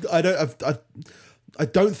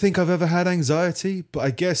don't think I've ever had anxiety, but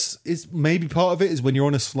I guess it's maybe part of it is when you're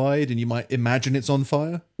on a slide and you might imagine it's on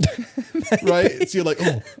fire, right? So you're like,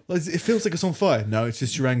 oh, it feels like it's on fire. No, it's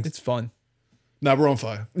just your anxiety. It's fine. Now we're on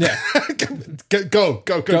fire. Yeah. go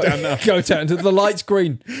down now. Go down to the light's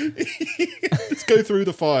green. Let's go through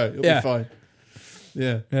the fire. It'll Yeah. be fine.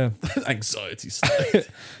 Yeah. Yeah. Anxiety state.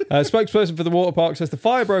 Spokesperson for the water park says the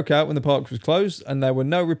fire broke out when the park was closed and there were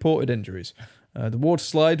no reported injuries. The water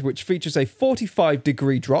slide, which features a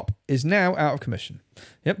 45-degree drop, is now out of commission.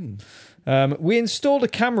 Yep. We installed a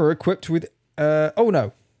camera equipped with... oh,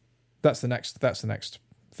 no. That's the next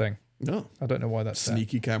thing. Oh, I don't know why that's there.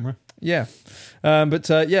 sneaky camera. Yeah.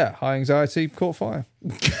 High anxiety caught fire.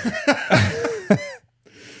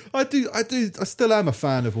 I still am a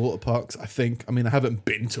fan of water parks, I think. I mean, I haven't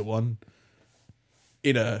been to one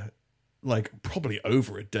in probably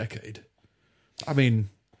over a decade. I mean,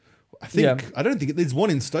 I don't think there's one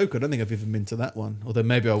in Stoke. I don't think I've even been to that one. Although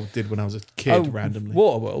maybe I did when I was a kid randomly.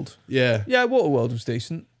 Waterworld. Yeah. Yeah, Waterworld was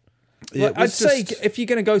decent. Yeah, I'd say if you're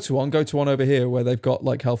going to go to one over here where they've got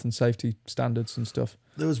like health and safety standards and stuff.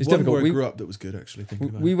 There was it's one difficult. where I grew up that was good, actually.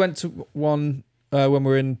 We went to one when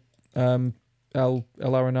we were in El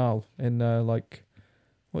Arenal in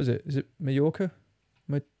what is it? Is it Mallorca?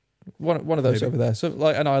 One of those Maybe. over there. So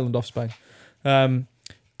like an island off Spain.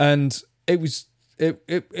 And it was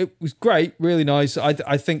great, really nice.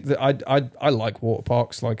 I think that I like water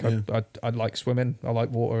parks. Like I like swimming. I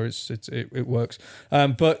like water. It works.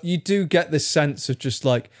 But you do get this sense of just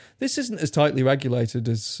like this isn't as tightly regulated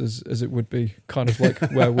as it would be, kind of like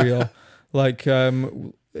where we are. Like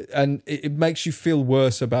and it makes you feel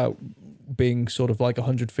worse about being sort of like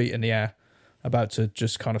 100 feet in the air, about to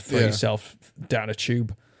just kind of throw yourself down a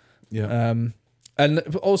tube. Yeah. And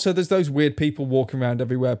also there's those weird people walking around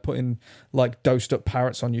everywhere putting like dosed up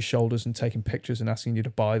parrots on your shoulders and taking pictures and asking you to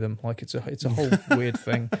buy them. Like it's a whole weird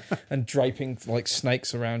thing, and draping like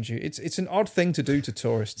snakes around you. It's an odd thing to do to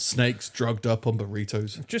tourists. Snakes drugged up on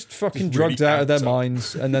burritos. Just fucking Just drugged really out of their amped up.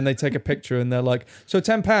 minds, and then they take a picture and they're like, so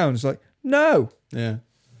 £10. Like, no. Yeah.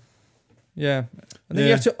 Yeah. And then Yeah.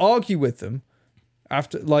 you have to argue with them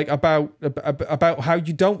after like about how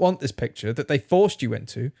you don't want this picture that they forced you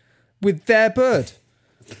into with their bird.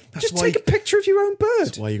 Just take a picture of your own bird.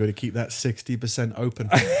 That's why you got to keep that 60% open.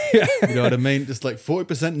 You know what I mean? Just like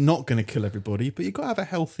 40% not going to kill everybody, but you got to have a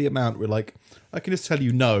healthy amount where like I can just tell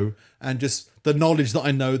you no, and just the knowledge that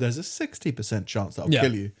I know there's a 60% chance that I'll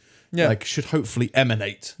kill you. Yeah. Like should hopefully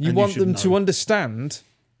emanate. You and want should them know. to understand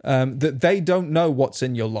that they don't know what's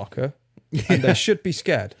in your locker, and they should be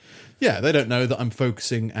scared. Yeah, they don't know that I'm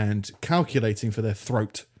focusing and calculating for their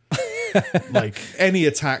throat. Like any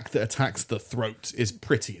attack that attacks the throat is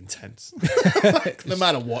pretty intense. Like, no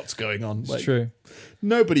matter what's going on. Like, It's true.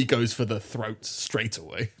 nobody goes for the throat straight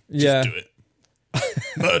away. Just Yeah. do it.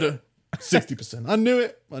 Murder. 60%. I knew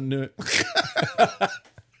it.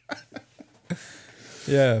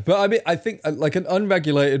 Yeah, but I mean, I think like an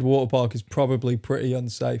unregulated water park is probably pretty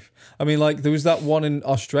unsafe. I mean, like there was that one in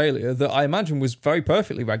Australia that I imagine was very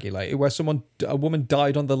perfectly regulated, where a woman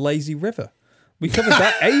died on the lazy river. We covered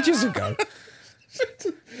that ages ago.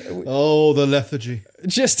 Oh, the lethargy.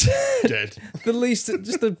 Just Dead.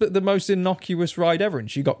 the most innocuous ride ever, and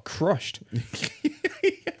she got crushed.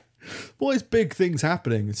 Well, it's big things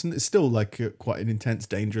happening. It's still like quite an intense,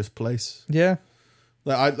 dangerous place. Yeah.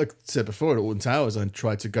 Like I said before at Alton Towers, I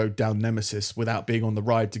tried to go down Nemesis without being on the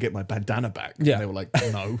ride to get my bandana back. Yeah. And they were like,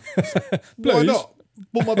 no. Why not?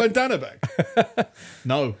 Want my bandana back?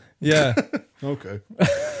 No. Yeah. Okay.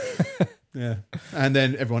 Yeah. And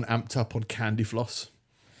then everyone amped up on candy floss.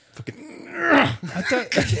 Fucking I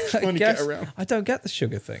to get around. I don't get the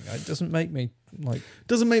sugar thing. It doesn't make me like.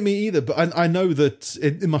 Doesn't make me either, but I know that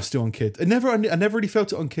it must do on kids. I never really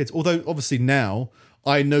felt it on kids. Although obviously now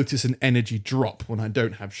I notice an energy drop when I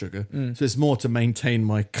don't have sugar. So it's more to maintain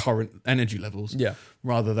my current energy levels,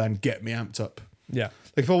 rather than get me amped up. Yeah.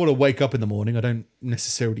 Like if I want to wake up in the morning, I don't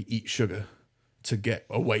necessarily eat sugar to get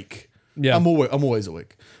awake. Yeah. I'm always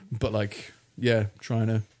awake, but like trying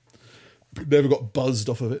to. Never got buzzed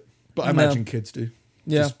off of it, but I imagine kids do.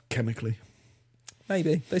 Yeah. Just chemically.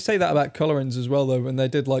 Maybe they say that about colorings as well, though. When they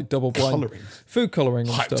did like double blind Colorings? food coloring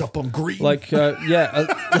and Hyped stuff, up on green. like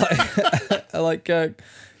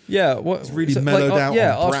what really mellowed out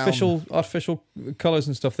on brown. artificial colors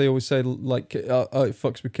and stuff. They always say like it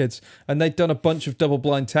fucks with kids, and they'd done a bunch of double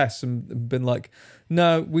blind tests and been like,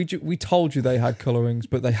 no, we told you they had colorings,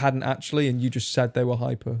 but they hadn't actually, and you just said they were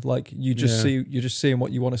hyper. Like you're just seeing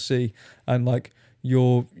what you want to see, and like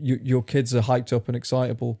your kids are hyped up and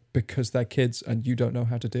excitable because they're kids, and you don't know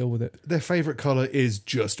how to deal with it. Their favorite color is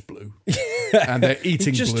just blue, and they're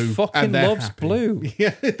eating He just blue. fucking and they're loves happy. blue.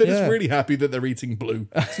 Yeah, they're just really happy that they're eating blue.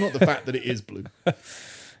 It's not the fact that it is blue.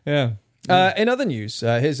 Yeah. In other news,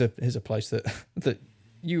 here's a place that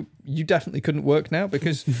you definitely couldn't work now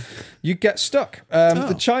because you get stuck.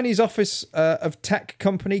 The Chinese office of tech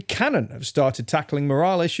company Canon have started tackling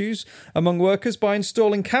morale issues among workers by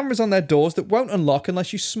installing cameras on their doors that won't unlock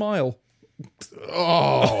unless you smile.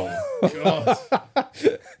 Oh, God.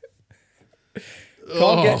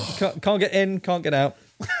 Can't get in, can't get out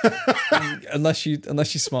unless you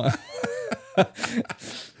smile.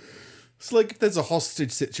 It's like if there's a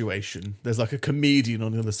hostage situation, there's like a comedian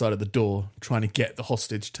on the other side of the door trying to get the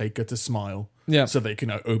hostage taker to smile, so they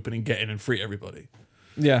can open and get in and free everybody.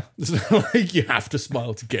 Yeah, like you have to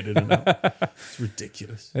smile to get in and out. It's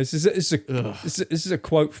ridiculous. This is a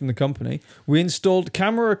quote from the company. We installed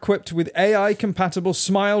camera equipped with AI compatible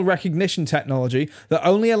smile recognition technology that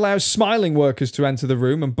only allows smiling workers to enter the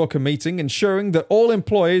room and book a meeting, ensuring that all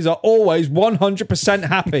employees are always 100%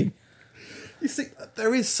 happy. You see,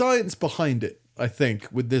 there is science behind it, I think,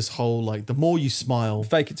 with this whole, like, the more you smile...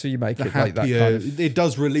 Fake it till you make the it, happier, like that kind of... It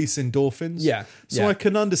does release endorphins. Yeah. So I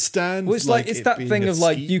can understand... Well, it's that thing of,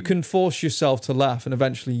 like, you can force yourself to laugh and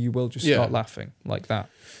eventually you will just start laughing, like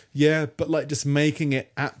that. Yeah, but, like, just making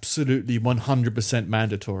it absolutely 100%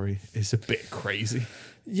 mandatory is a bit crazy.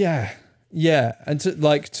 Yeah. Yeah, and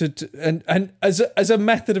and as a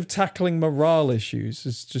method of tackling morale issues,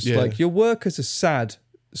 it's just like your workers are sad,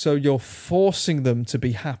 so you're forcing them to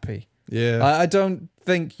be happy. Yeah, I don't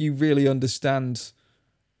think you really understand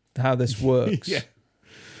how this works. Yeah,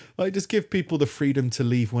 like just give people the freedom to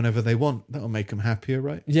leave whenever they want. That'll make them happier,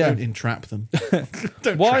 right? Yeah, don't entrap them.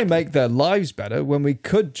 Why make their lives better when we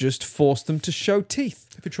could just force them to show teeth?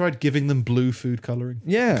 Have you tried giving them blue food colouring?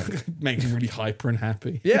 Yeah, make them really hyper and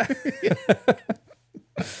happy. Yeah.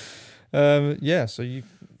 So you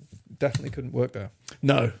definitely couldn't work there.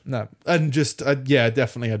 No. And just,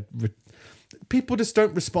 definitely people just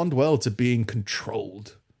don't respond well to being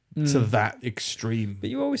controlled to that extreme. But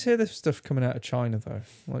you always hear this stuff coming out of China, though,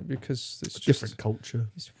 like because it's just different culture.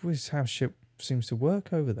 It's how shit seems to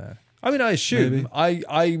work over there. I mean, I assume I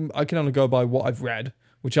can only go by what I've read,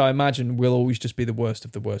 which I imagine will always just be the worst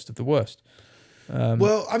of the worst of the worst.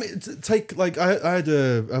 Well, I mean, take like I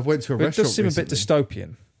went to a restaurant. It does seem recently. a bit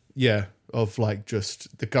dystopian. Yeah, of like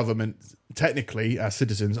just the government. Technically, our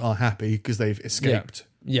citizens are happy because they've escaped.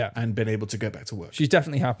 Yeah, and been able to go back to work. She's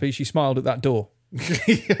definitely happy. She smiled at that door.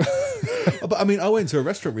 But I mean, I went to a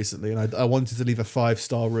restaurant recently, and I wanted to leave a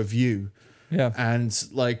 5-star review. Yeah, and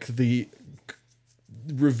like the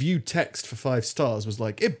review text for 5 stars was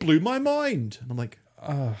like, it blew my mind. And I'm like,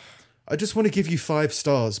 I just want to give you 5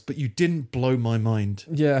 stars, but you didn't blow my mind.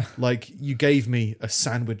 Yeah, like you gave me a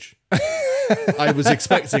sandwich. I was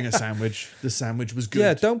expecting a sandwich. The sandwich was good.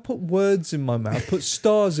 Yeah, don't put words in my mouth. Put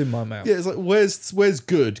stars in my mouth. Yeah, it's like, where's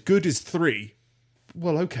good? Good is 3.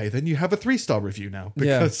 Well, okay, then you have a 3-star review now.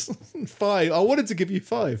 Because 5, I wanted to give you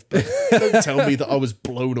 5, but don't tell me that I was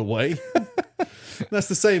blown away. That's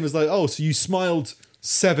the same as like, oh, so you smiled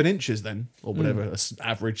 7 inches then? Or whatever an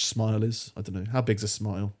average smile is. I don't know. How big's a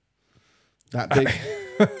smile? That big?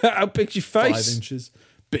 How big's your face? 5 inches.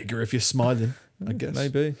 Bigger if you're smiling, I guess.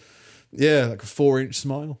 Maybe. Yeah, like a 4-inch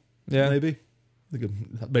smile. Yeah. Maybe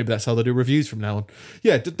that's how they do reviews from now on.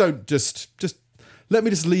 Yeah, don't just let me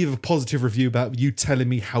just leave a positive review about you telling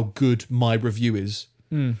me how good my review is.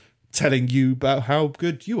 Telling you about how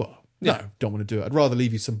good you are. Yeah. No, don't want to do it. I'd rather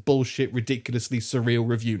leave you some bullshit, ridiculously surreal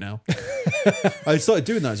review now. I started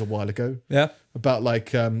doing that a while ago. Yeah. About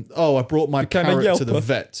like, I brought my parrot to the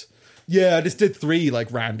vet. Yeah, I just did 3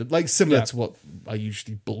 like random, like similar to what I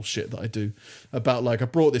usually bullshit that I do. About like, I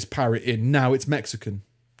brought this parrot in, now it's Mexican.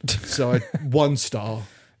 So 1 star.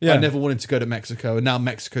 Yeah. I never wanted to go to Mexico, and now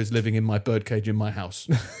Mexico's living in my birdcage in my house.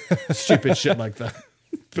 Stupid shit like that.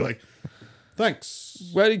 Be like, thanks.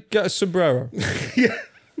 Where did you get a sombrero? Yeah.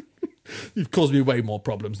 You've caused me way more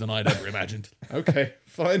problems than I'd ever imagined. Okay,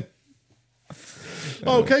 fine.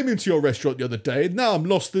 I came into your restaurant the other day, and now I'm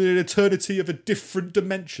lost in an eternity of a different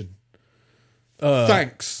dimension.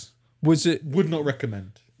 Thanks. Was it... Would not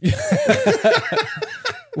recommend.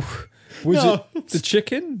 Was it the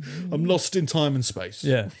chicken? I'm lost in time and space.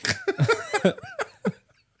 Yeah.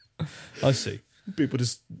 I see. People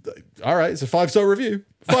just... All right, it's a 5-star review.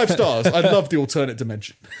 5 stars. I love the alternate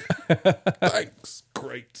dimension. Thanks.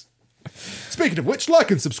 Great. Speaking of which, like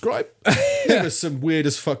and subscribe. Give us some weird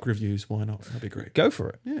as fuck reviews. Why not? That'd be great. Go for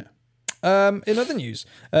it. Yeah. In other news,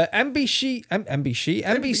 NBC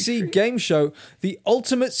game show The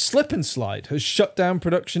Ultimate Slip and Slide has shut down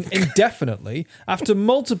production indefinitely after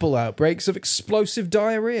multiple outbreaks of explosive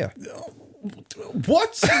diarrhea.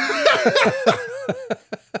 What?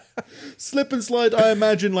 Slip and Slide, I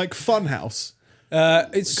imagine like Funhouse.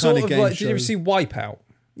 It's sort of like, show. did you ever see Wipeout?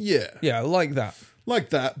 Yeah. Yeah, like that. Like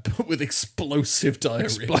that, but with explosive diarrhea.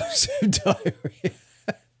 Explosive diarrhea.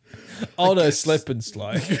 On a slip and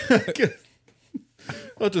slide.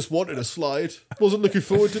 I just wanted a slide. Wasn't looking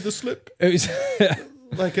forward to the slip. It was...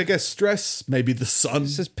 Like, I guess stress, maybe the sun. It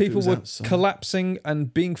says people were collapsing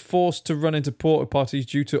and being forced to run into porta potties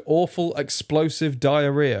due to awful explosive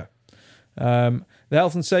diarrhea. The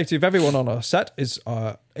health and safety of everyone on our set is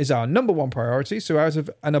our number one priority. So out of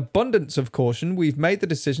an abundance of caution, we've made the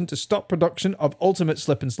decision to stop production of Ultimate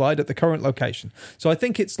Slip and Slide at the current location. So I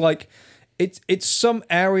think it's like... It's some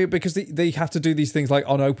area because they have to do these things like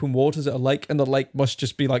on open waters at a lake, and the lake must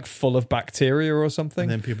just be like full of bacteria or something.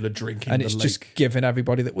 And then people are drinking and the it's lake. just giving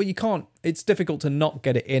everybody that. Well, you can't. It's difficult to not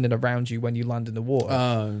get it in and around you when you land in the water.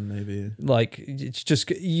 Oh, maybe. Like it's just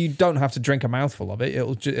you don't have to drink a mouthful of it.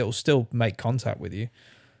 It'll still make contact with you.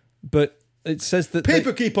 But it says that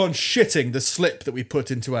people keep on shitting the slip that we put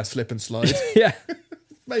into our slip and slide. Yeah.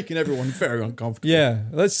 Making everyone very uncomfortable. Yeah,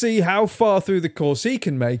 let's see how far through the course he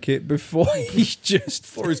can make it before he just...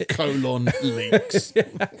 Before his colon leaks.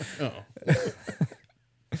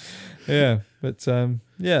 Yeah, but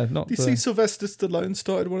not... Do you see Sylvester Stallone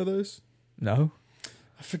started one of those? No.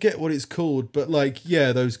 I forget what it's called, but like,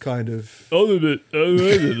 yeah, those kind of...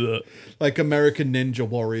 like American Ninja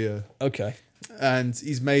Warrior. Okay. And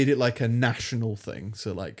he's made it like a national thing.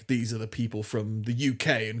 So like, these are the people from the UK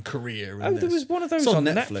and Korea. And there was one of those on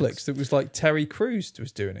Netflix that was like Terry Crews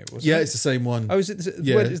was doing it, wasn't it? Yeah, it's the same one. Oh, is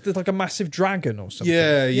it like a massive dragon or something?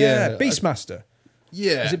 Yeah. Beastmaster.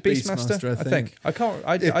 Yeah, is it Beastmaster? I think. I can't.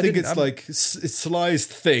 I think it's like it's Sly's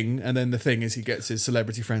thing, and then the thing is he gets his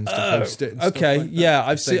celebrity friends to host it. And okay, stuff like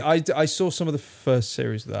yeah, that. I saw some of the first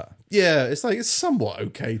series of that. Yeah, it's like it's somewhat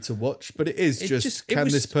okay to watch, but it is can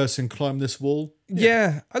this person climb this wall?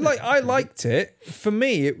 Yeah, I liked it. For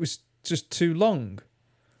me, it was just too long.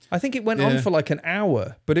 I think it went on for like an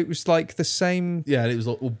hour, but it was like the same. Yeah, and it was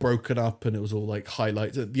all broken up, and it was all like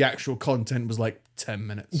highlights. The actual content was like 10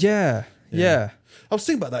 minutes. Yeah. I was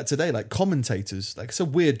thinking about that today. Like commentators, like it's a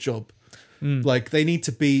weird job. Like they need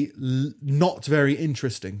to be not very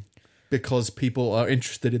interesting because people are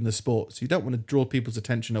interested in the sport. So you don't want to draw people's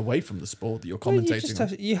attention away from the sport that you're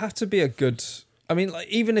commentating. You have to be a good. I mean, like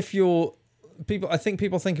even if you're people, I think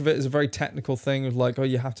people think of it as a very technical thing of like, oh,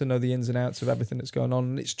 you have to know the ins and outs of everything that's going on.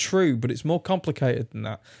 And it's true, but it's more complicated than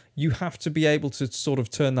that. You have to be able to sort of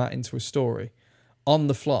turn that into a story on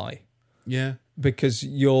the fly. Yeah. Because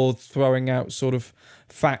you're throwing out sort of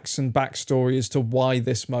facts and backstory as to why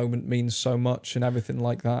this moment means so much and everything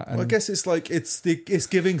like that. And well, I guess it's like it's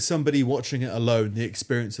giving somebody watching it alone the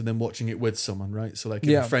experience of them watching it with someone, right? So like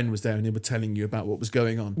if a friend was there and they were telling you about what was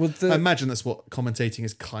going on. Well, I imagine that's what commentating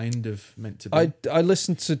is kind of meant to be. I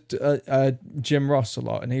listened to Jim Ross a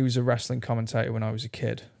lot, and he was a wrestling commentator when I was a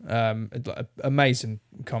kid. Amazing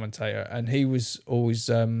commentator, and he was always.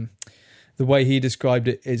 The way he described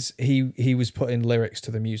it is he was putting lyrics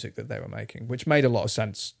to the music that they were making, which made a lot of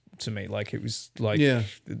sense to me. Like it was like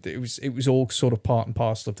it was all sort of part and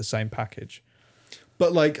parcel of the same package.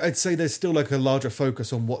 But like I'd say there's still like a larger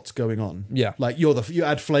focus on what's going on. Yeah. Like you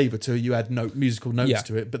add flavor to it, you add musical notes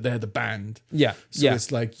to it, but they're the band. Yeah. So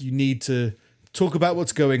it's like you need to talk about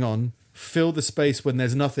what's going on, fill the space when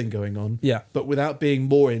there's nothing going on. Yeah. But without being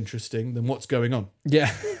more interesting than what's going on.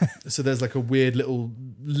 Yeah. So there's like a weird little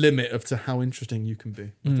limit of to how interesting you can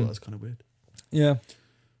be. I thought that was kind of weird. Yeah.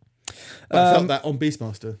 But I felt that on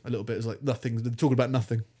Beastmaster a little bit. It's like nothing. They're talking about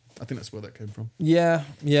nothing. I think that's where that came from. Yeah.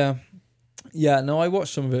 No, I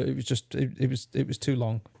watched some of it. It was just it was too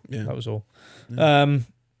long. Yeah. That was all. Yeah.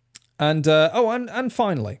 And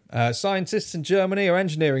finally, scientists in Germany are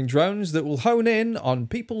engineering drones that will hone in on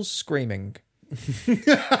people's screaming.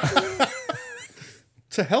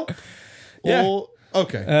 To help? Yeah. Or,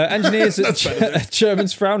 okay. Engineers at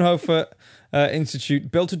German's Fraunhofer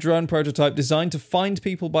Institute built a drone prototype designed to find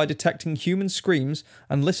people by detecting human screams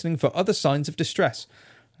and listening for other signs of distress.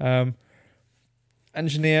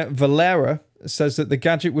 Engineer Valera says that the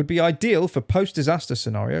gadget would be ideal for post-disaster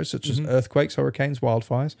scenarios such as earthquakes, hurricanes,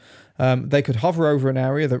 wildfires. They could hover over an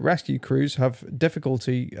area that rescue crews have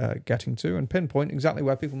difficulty getting to and pinpoint exactly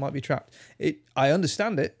where people might be trapped. I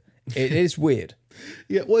understand it. It is weird.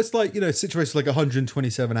 Yeah, well, it's like, situations like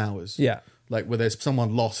 127 hours. Yeah. Like where there's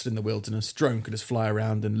someone lost in the wilderness, drone could just fly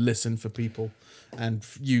around and listen for people and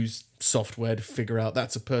use software to figure out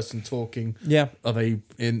that's a person talking. Yeah. Are they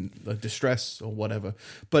in distress or whatever?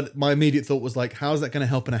 But my immediate thought was like, how is that going to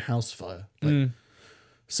help in a house fire? Like,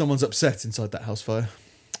 someone's upset inside that house fire.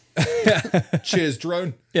 Cheers,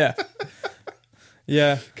 drone. Yeah.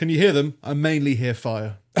 Yeah. Can you hear them? I mainly hear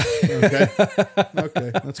fire. Okay.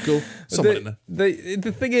 Okay, that's cool. Someone in there.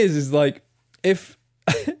 The thing is like, if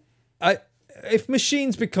if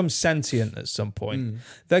machines become sentient at some point,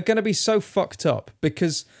 they're going to be so fucked up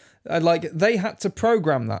because like they had to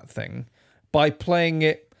program that thing by playing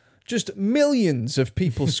it just millions of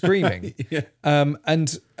people screaming,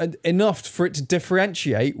 and enough for it to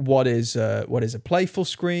differentiate what is a playful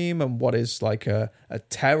scream and what is like a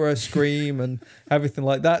terror scream and everything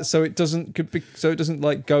like that. So it doesn't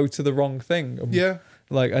like go to the wrong thing.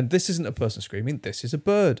 Like, and this isn't a person screaming. This is a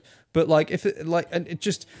bird. But like if it like and it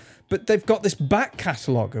just, but they've got this back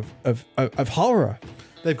catalogue of horror.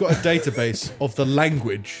 They've got a database of the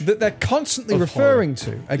language that they're constantly referring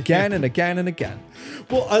to again and again and again.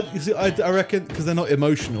 Well, I reckon because they're not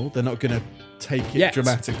emotional, they're not going to take it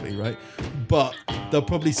dramatically, right? But they'll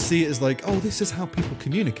probably see it as like, oh, this is how people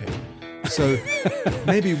communicate. So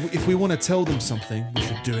maybe if we want to tell them something, we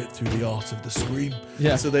should do it through the art of the scream.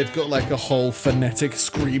 Yeah. So they've got like a whole phonetic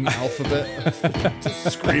scream alphabet,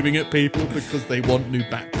 just screaming at people because they want new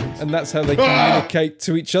batteries. And that's how they communicate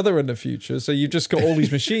to each other in the future. So you've just got all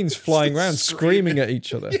these machines flying around screaming at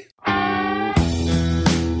each other.